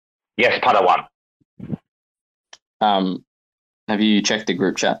 Robbo. Yes, Padawan. Have you checked the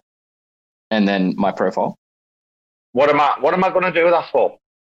group chat and then my profile? What am I going to do that for?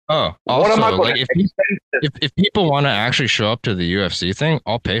 Oh, also, like if people want to actually show up to the UFC thing,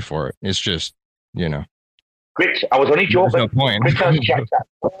 I'll pay for it. It's just, you know. Rich, I was only joking. There's no point.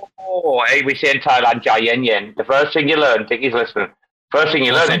 Oh, hey, we say in Thailand, Jai Yen Yen. The first thing you learn, Dickie's listening. First thing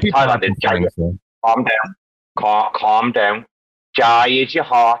you learn in Thailand is Jai Yen. Calm down. Calm down. Jai is your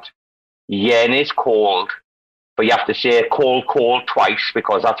heart. Yen is cold. but you have to say cold twice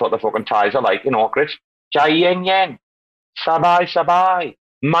because that's what the fucking Thais are like, you know, Chris. Jai yin yang, sabai,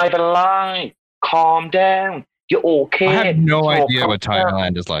 my lie, calm down, you're okay. I have no idea what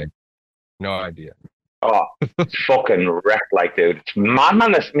Thailand is like. No idea. Oh, fucking wreck, like, dude. It's mad,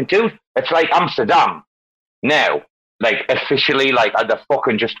 man. I mean, dude, it's like Amsterdam now. Like, officially, like, the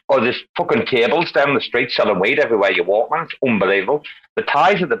fucking there's fucking tables down the street selling weed everywhere you walk, man. It's unbelievable. The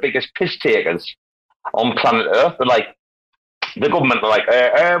Thais are the biggest piss takers on planet Earth. They're like, the government are like,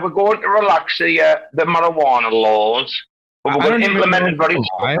 we're going to relax the marijuana laws, but we're going to implement it very soon.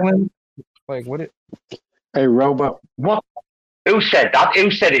 Island? Like, what it? Hey, Robo. What? Who said that? Who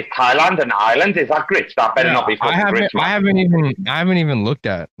said it's Thailand an island? Is that grits? That better not be fucking grits, man. I haven't even looked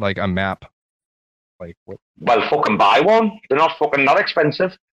at like a map. Like what? Well, fucking buy one. They're not fucking that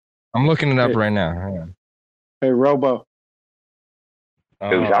expensive. I'm looking it up right now. Hang on. Hey, Robo.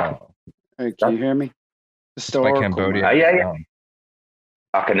 Who's that? Hey, can you hear me? It's the like Oracle, Cambodia. Yeah.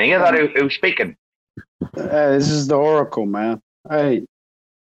 I can hear that. Who's speaking? This is the Oracle, man. Hey,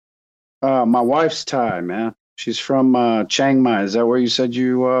 my wife's Thai, man. She's from Chiang Mai. Is that where you said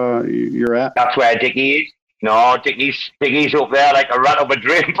you're at? That's where Dickie is. No, Dickie's up there like a rat up a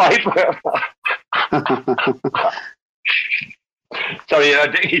drain pipe. Sorry,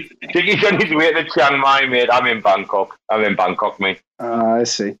 Dickie's on his way to Chiang Mai, mate. I'm in Bangkok, mate. I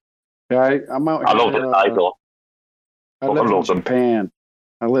see. Yeah, I'm out. I love the Thai though. I live in Japan.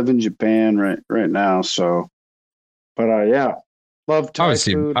 I live in Japan right now. So, but yeah, love Thai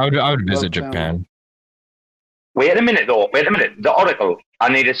food. I would visit Japan. Wait a minute, though. The Oracle. I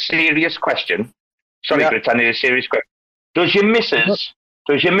need a serious question. Sorry, Chris, I need a serious question. Does your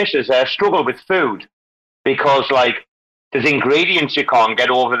missus struggle with food? Because, like, there's ingredients you can't get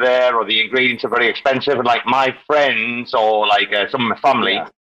over there, or the ingredients are very expensive. And, like, my friends or, like, some of my family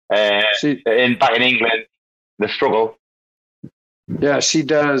back in England, they struggle. Yeah, she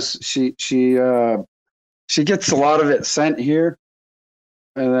does. She gets a lot of it sent here.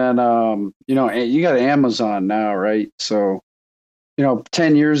 And then, you got Amazon now, right? So,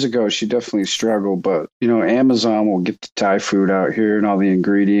 10 years ago, she definitely struggled, but, Amazon will get the Thai food out here and all the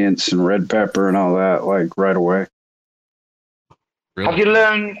ingredients and red pepper and all that, like, right away. Really? Have you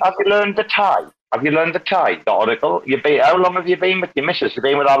learned the Thai? The Oracle? How long have you been with your missus? You've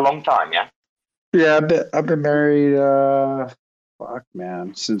been with her a long time, yeah? Yeah, I've been married,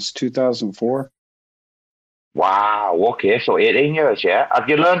 since 2004. Wow, okay, so 18 years, yeah? Have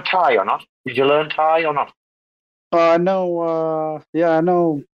you learned Thai or not? Did you learn Thai or not? I know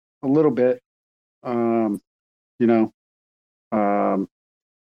a little bit. Does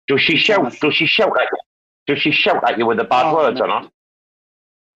she shout at you? Does she shout at you with the bad words or not?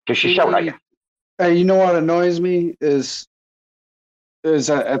 Does she shout at you? Hey, you know what annoys me is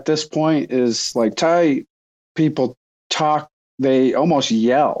at this point is like Thai people talk, they almost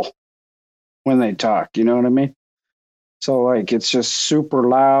yell when they talk, you know what I mean? So like it's just super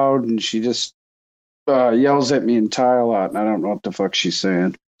loud and she just yells at me in Thai a lot and I don't know what the fuck she's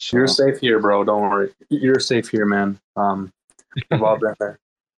saying. So. You're safe here, bro. Don't worry. You're safe here, man. Involved right there.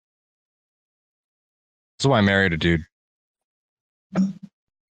 That's why I married a dude.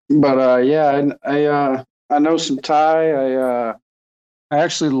 But I know some Thai. I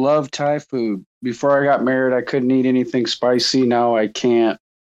actually love Thai food. Before I got married, I couldn't eat anything spicy. Now I can't.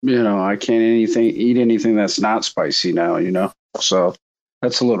 I can't eat anything that's not spicy now. So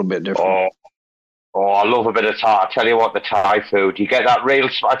that's a little bit different. Oh, I love a bit of Thai. I tell you what, the Thai food, you get that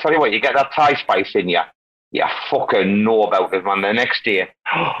I tell you what, you get that Thai spice in you. You fucking know about it, man. The next day.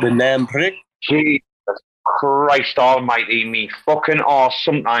 The Nam prick? Jesus Christ almighty, me fucking arse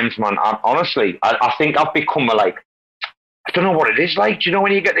sometimes, man. Honestly, I think I've become I don't know what it is like. Do you know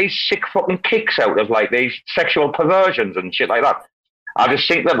when you get these sick fucking kicks out of like these sexual perversions and shit like that? I just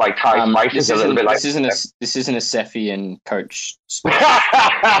think that like Thai spice is a little bit like this isn't a Seffi and Coach.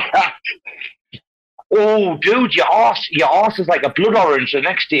 Oh, dude, your arse is like a blood orange the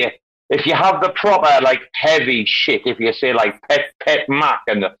next day. If you have the proper like heavy shit, if you say like pet mac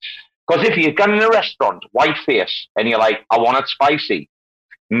because if you've gone in a restaurant, white face, and you're like, I want it spicy,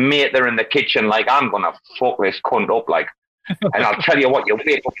 mate, they're in the kitchen like, I'm gonna fuck this cunt up like. And I'll tell you what, you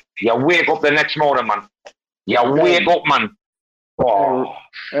wake up the next morning, man. You wake up, man. Oh,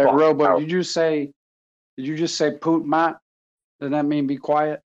 Robo, did you just say poot mat? Does that mean be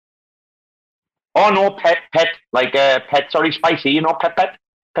quiet? Oh no, pet, like pet. Sorry, spicy.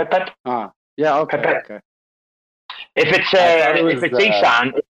 Pet. Ah, yeah, okay, okay. If it's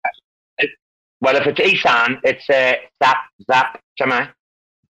Isan, if it's Isan, it's zap, chamai.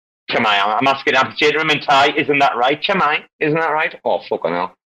 I'm asking. I'm saying to him in Thai. Isn't that right, chamai? Isn't that right? Oh fucking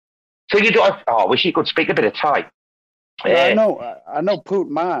hell. So you do. Oh, I wish you could speak a bit of Thai. Yeah, I know Poot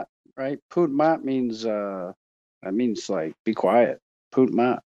Mat, right? Poot Mat means that means like be quiet. Poot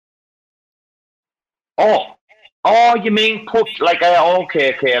Mat. Oh, you mean put like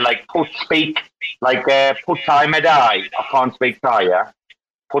okay, like put speak like put Thai Madai. I can't speak Thai, yeah.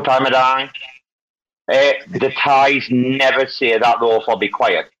 Put Thai Madai. The Thais never say that though for be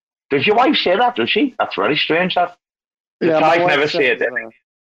quiet. Does your wife say that? Does she? That's very strange. That the Yeah, Thais never say that.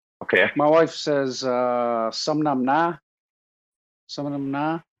 Okay. My wife says some nam na. Some of them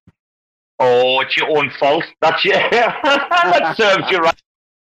na. Oh, it's your own fault. That's your that serves you right.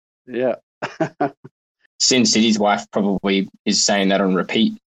 Yeah. Sin City's wife probably is saying that on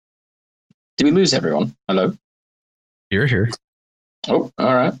repeat. Did we lose everyone? Hello? You're here. Oh,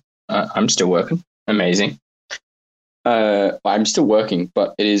 all right. I'm still working. Amazing. I'm still working,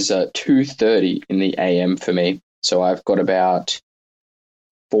 but it is 2:30 in the AM for me. So I've got about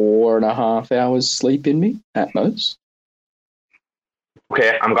 4.5 hours sleep in me at most.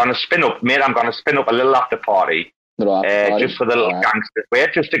 Okay, I'm going to spin up, mate. I'm going to spin up a little after party. Just for the little gangsters.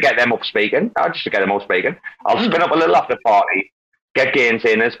 Wait, just to get them up speaking. Just to get them up speaking. I'll spin up a little after party, get Gaines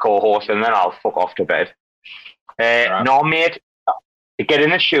in as co-host, and then I'll fuck off to bed. No, mate. Get in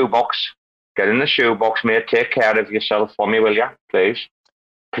the shoebox. Get in the shoebox, mate. Take care of yourself for me, will you? Please.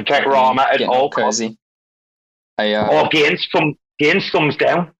 Protect Rama at all costs. Gaines thumbs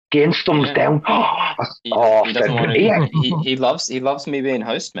down. Gaines thumbs down. He doesn't want to, he loves me being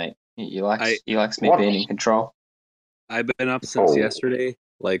host, mate. He likes me being in control. I've been up since yesterday,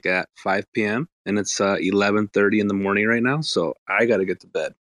 like at 5 p.m. and it's 11:30 in the morning right now, so I got to get to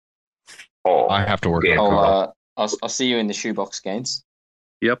bed. Oh, I have to work. I'll see you in the shoebox, Gaines.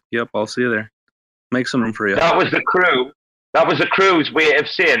 Yep. I'll see you there. Make some room for you. That was the crew. That was the crew's way of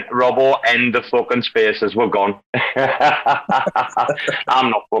saying, Robbo, end the fucking spaces. We're gone. I'm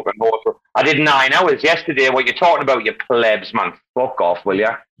not fucking mortal. I did 9 hours yesterday. What you talking about, you plebs, man? Fuck off, will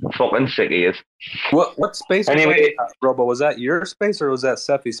ya? Fucking sick he is. What space anyway, was that, Robbo? Was that your space or was that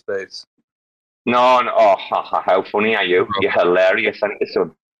Sephi's space? No. Oh, how funny are you? You're hilarious.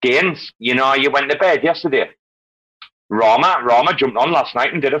 So, Gaines, you went to bed yesterday. Rama jumped on last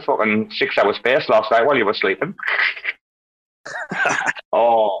night and did a fucking 6-hour space last night while you were sleeping.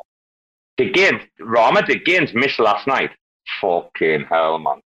 Oh, did Gaines miss last night? Fucking hell,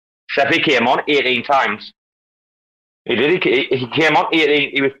 man. Sephi came on 18 times. He did. He came on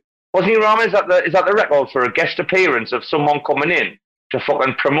 18. Wasn't he, Rama? Is that the record for a guest appearance of someone coming in to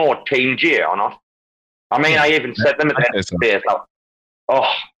fucking promote Team J or not? I mean, I even said them at the end of the space.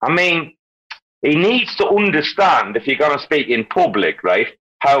 Oh, I mean, he needs to understand if you're gonna speak in public, right?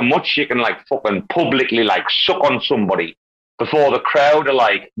 How much you can like fucking publicly like suck on somebody before the crowd are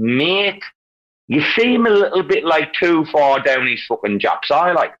like, mate, you seem a little bit like too far down his fucking Jap's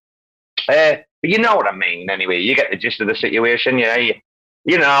eye, like. But you know what I mean, anyway. You get the gist of the situation, yeah.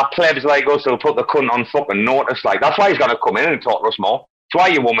 Plebs like us will put the cunt on fucking notice, like. That's why he's got to come in and talk to us more. That's why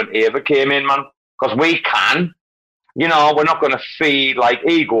your woman Ava came in, man. Because we can. We're not going to feed, like,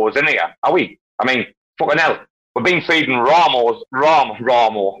 egos in here, are we? I mean, fucking hell. We've been feeding Ramo. Fucking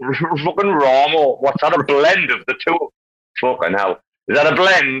Ramo. What's that, a blend of the two? Fucking hell. Is that a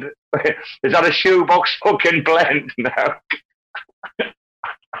blend? Is that a shoebox fucking blend now?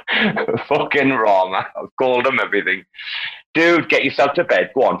 Fucking Rama. I've called him everything. Dude, get yourself to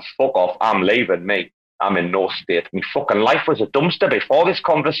bed. Go on, fuck off. I'm leaving, mate. I'm in no state. My fucking life was a dumpster before this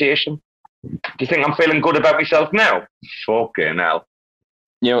conversation. Do you think I'm feeling good about myself now? Fucking hell.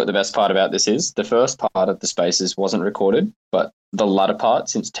 You know what the best part about this is? The first part of the Spaces wasn't recorded, but the latter part,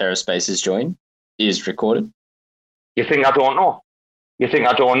 since Terra Spaces joined, is recorded. You think I don't know? You think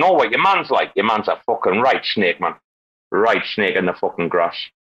I don't know what your man's like? Your man's a fucking right snake, man. Right snake in the fucking grass.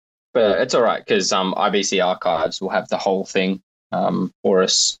 But it's all right, because IBC Archives will have the whole thing for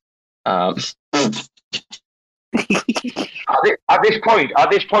us. At this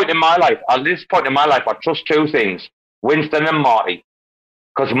point in my life, I trust two things: Winston and Marty,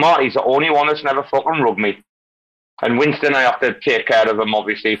 because Marty's the only one that's never fucking rubbed me, and Winston I have to take care of him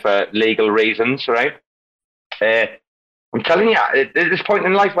obviously for legal reasons, right? I'm telling you, at this point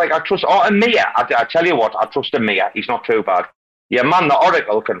in life, like I trust. Oh, and Mia, I tell you what, I trust in Mia. He's not too bad. Yeah, man, the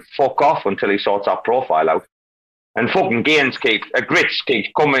Oracle can fuck off until he sorts our profile out. And fucking Gaines Grits keeps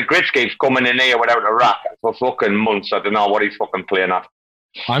coming in here without a rack for fucking months. I don't know what he's fucking playing at.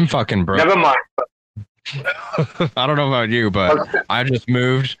 I'm fucking broke. Never mind. I don't know about you, but I just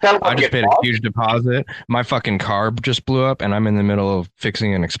moved. I just paid a huge deposit. My fucking car just blew up, and I'm in the middle of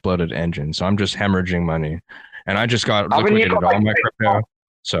fixing an exploded engine. So I'm just hemorrhaging money. And I just got liquidated all my crypto.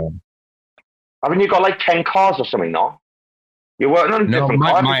 So haven't you got like 10 cars or something, no? You're working on a No, different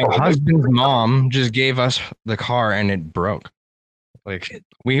my, car. my husband's mom just gave us the car and it broke. Like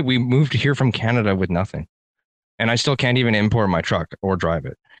we moved here from Canada with nothing. And I still can't even import my truck or drive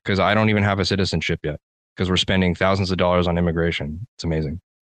it because I don't even have a citizenship yet because we're spending thousands of dollars on immigration. It's amazing.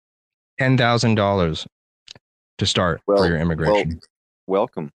 $10,000 to start for your immigration.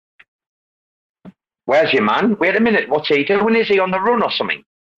 Welcome. Where's your man? Wait a minute. What's he doing? Is he on the run or something?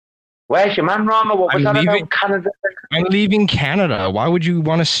 Where's your man, Rama? What was that about Canada? I'm leaving Canada. Why would you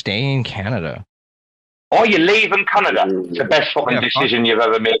want to stay in Canada? Oh, you're leaving Canada. It's the best fucking decision you've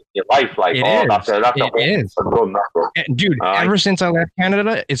ever made in your life. Like, It oh, is. that's a It is. run, that's a- Dude, Aye. ever since I left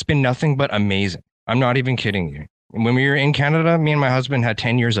Canada, it's been nothing but amazing. I'm not even kidding you. When we were in Canada, me and my husband had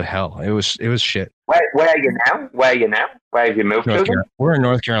 10 years of hell. It was shit. Where are you now? Where are you now? Where have you moved to? We're in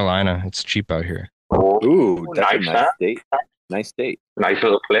North Carolina. It's cheap out here. Ooh, that's nice, a nice huh? date. Nice date. Nice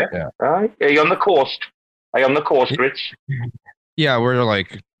little place. Yeah. Right. Are you on the coast? Are you on the coast, Rich? Yeah, we're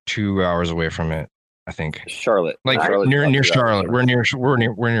like 2 hours away from it, I think. Charlotte. Like Charlotte's near not too bad. Charlotte. We're near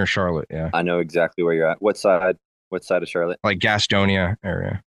Charlotte, yeah. I know exactly where you're at. What side of Charlotte? Like Gastonia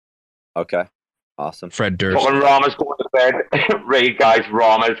area. Okay. Awesome. Fred Durst. Fucking Rama's going to bed. Right, guys,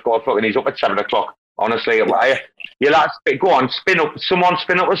 Rama's got fucking, he's up at 7 o'clock. Honestly, you'll have to go on, someone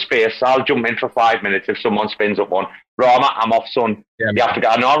spin up a space. I'll jump in for 5 minutes if someone spins up one. Rama, I'm off, son. Yeah, you have to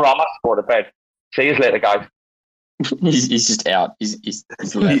go. No, Rama, go to bed. See you later, guys. He's just out. He's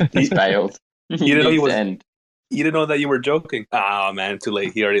left. He's bailed. You didn't know he was. End. You didn't know that you were joking. Oh man, too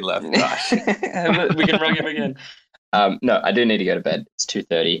late. He already left. Gosh. We can run him again. No, I do need to go to bed. It's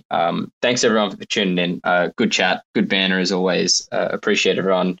 2:30. Thanks everyone for tuning in. Good chat, good banner as always. Appreciate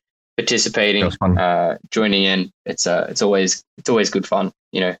everyone participating, joining in. It's always good fun.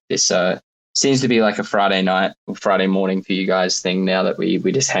 You know, this seems to be like a Friday night or Friday morning for you guys thing now that we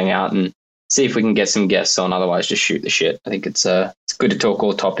just hang out and see if we can get some guests on. Otherwise, just shoot the shit. I think it's good to talk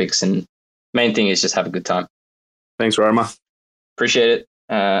all topics, and main thing is just have a good time. Thanks, Rama. Appreciate it.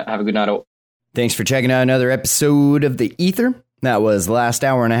 Have a good night all. Thanks for checking out another episode of The Ether. That was the last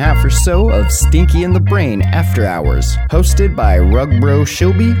hour and a half or so of Stinky and the Brain After Hours, hosted by Rugbro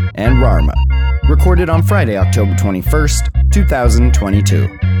Shilby and Rarma. Recorded on Friday, October 21st, 2022.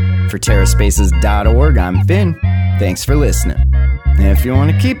 For TerraSpaces.org, I'm Finn. Thanks for listening. And if you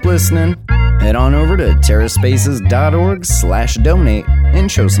want to keep listening, head on over to TerraSpaces.org/donate and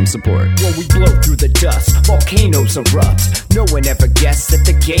show some support. When we blow through the dust, volcanoes erupt. No one ever guessed that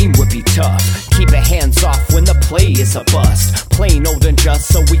the game would be tough. Keep it hands off when the play is a bust. Plain old and just,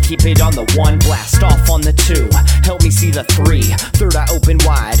 so we keep it on the 1. Blast off on the 2. Help me see the 3. Third eye open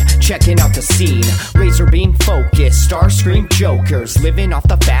wide, checking out the scene. Laser beam focus, Starscream jokers, living off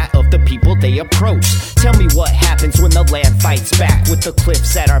the fat of the people they approach. Tell me what happens when the land fights back. With the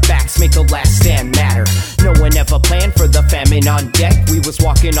cliffs at our backs, make a last stand matter. No one ever planned for the famine on deck. We was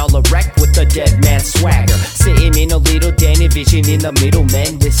walking all erect with the dead man swagger. Sitting in a little den, vision in the middle,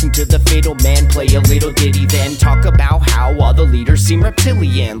 men. Listen to the fiddle man play a little ditty, then talk about how all the leaders seem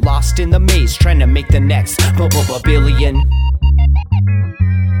reptilian. Lost in the maze, trying to make the next billion.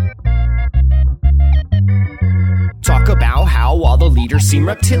 Talk about how all the leaders seem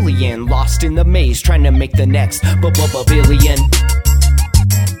reptilian. Lost in the maze, trying to make the next billion.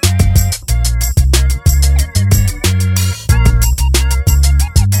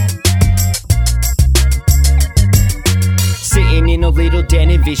 Sitting in a little den,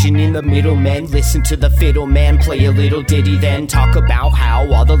 vision in the middle, men. Listen to the fiddle man play a little ditty, then talk about how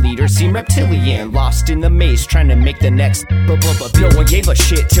all the leaders seem reptilian. Lost in the maze, trying to make the next No one gave a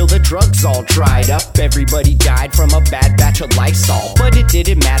shit till the drugs all dried up. Everybody died from a bad batch of Lysol. But it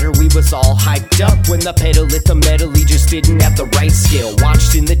didn't matter, we was all hyped up. When the pedal hit the metal, he just didn't have the right skill.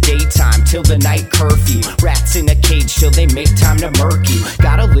 Watched in the daytime till the night curfew. Rats in a cage till they make time to murk you.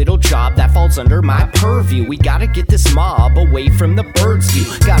 Got a little job that falls under my purview. We gotta get this mob away from the bird's view.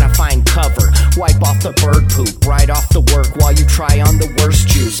 Gotta find cover, wipe off the bird poop right off the work while you try on the worst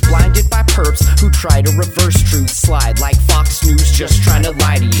juice. Blinded by perps who try to reverse truth. Slide like Fox News, just trying to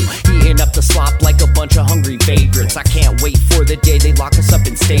lie to you. Eating up the slop like a bunch of hungry vagrants. I can't wait for the day they lock us up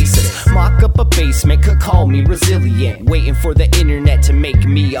in stasis. Mock up a basement, could call me resilient. Waiting for the internet to make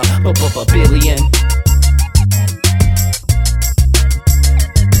me a billion.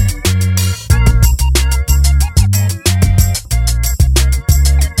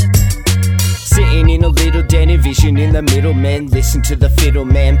 Sitting in a little den, vision in the middle, men. Listen to the fiddle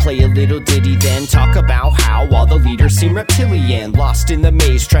man play a little ditty, then talk about how all the leaders seem reptilian. Lost in the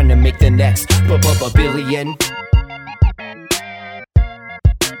maze, trying to make the next billion.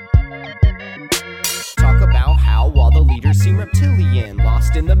 Talk about how all the leaders seem reptilian. reptilian,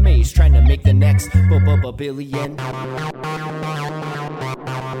 lost in the maze, trying to make the next billion.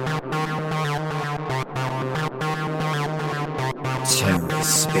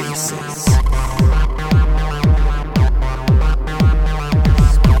 TerraSpaces.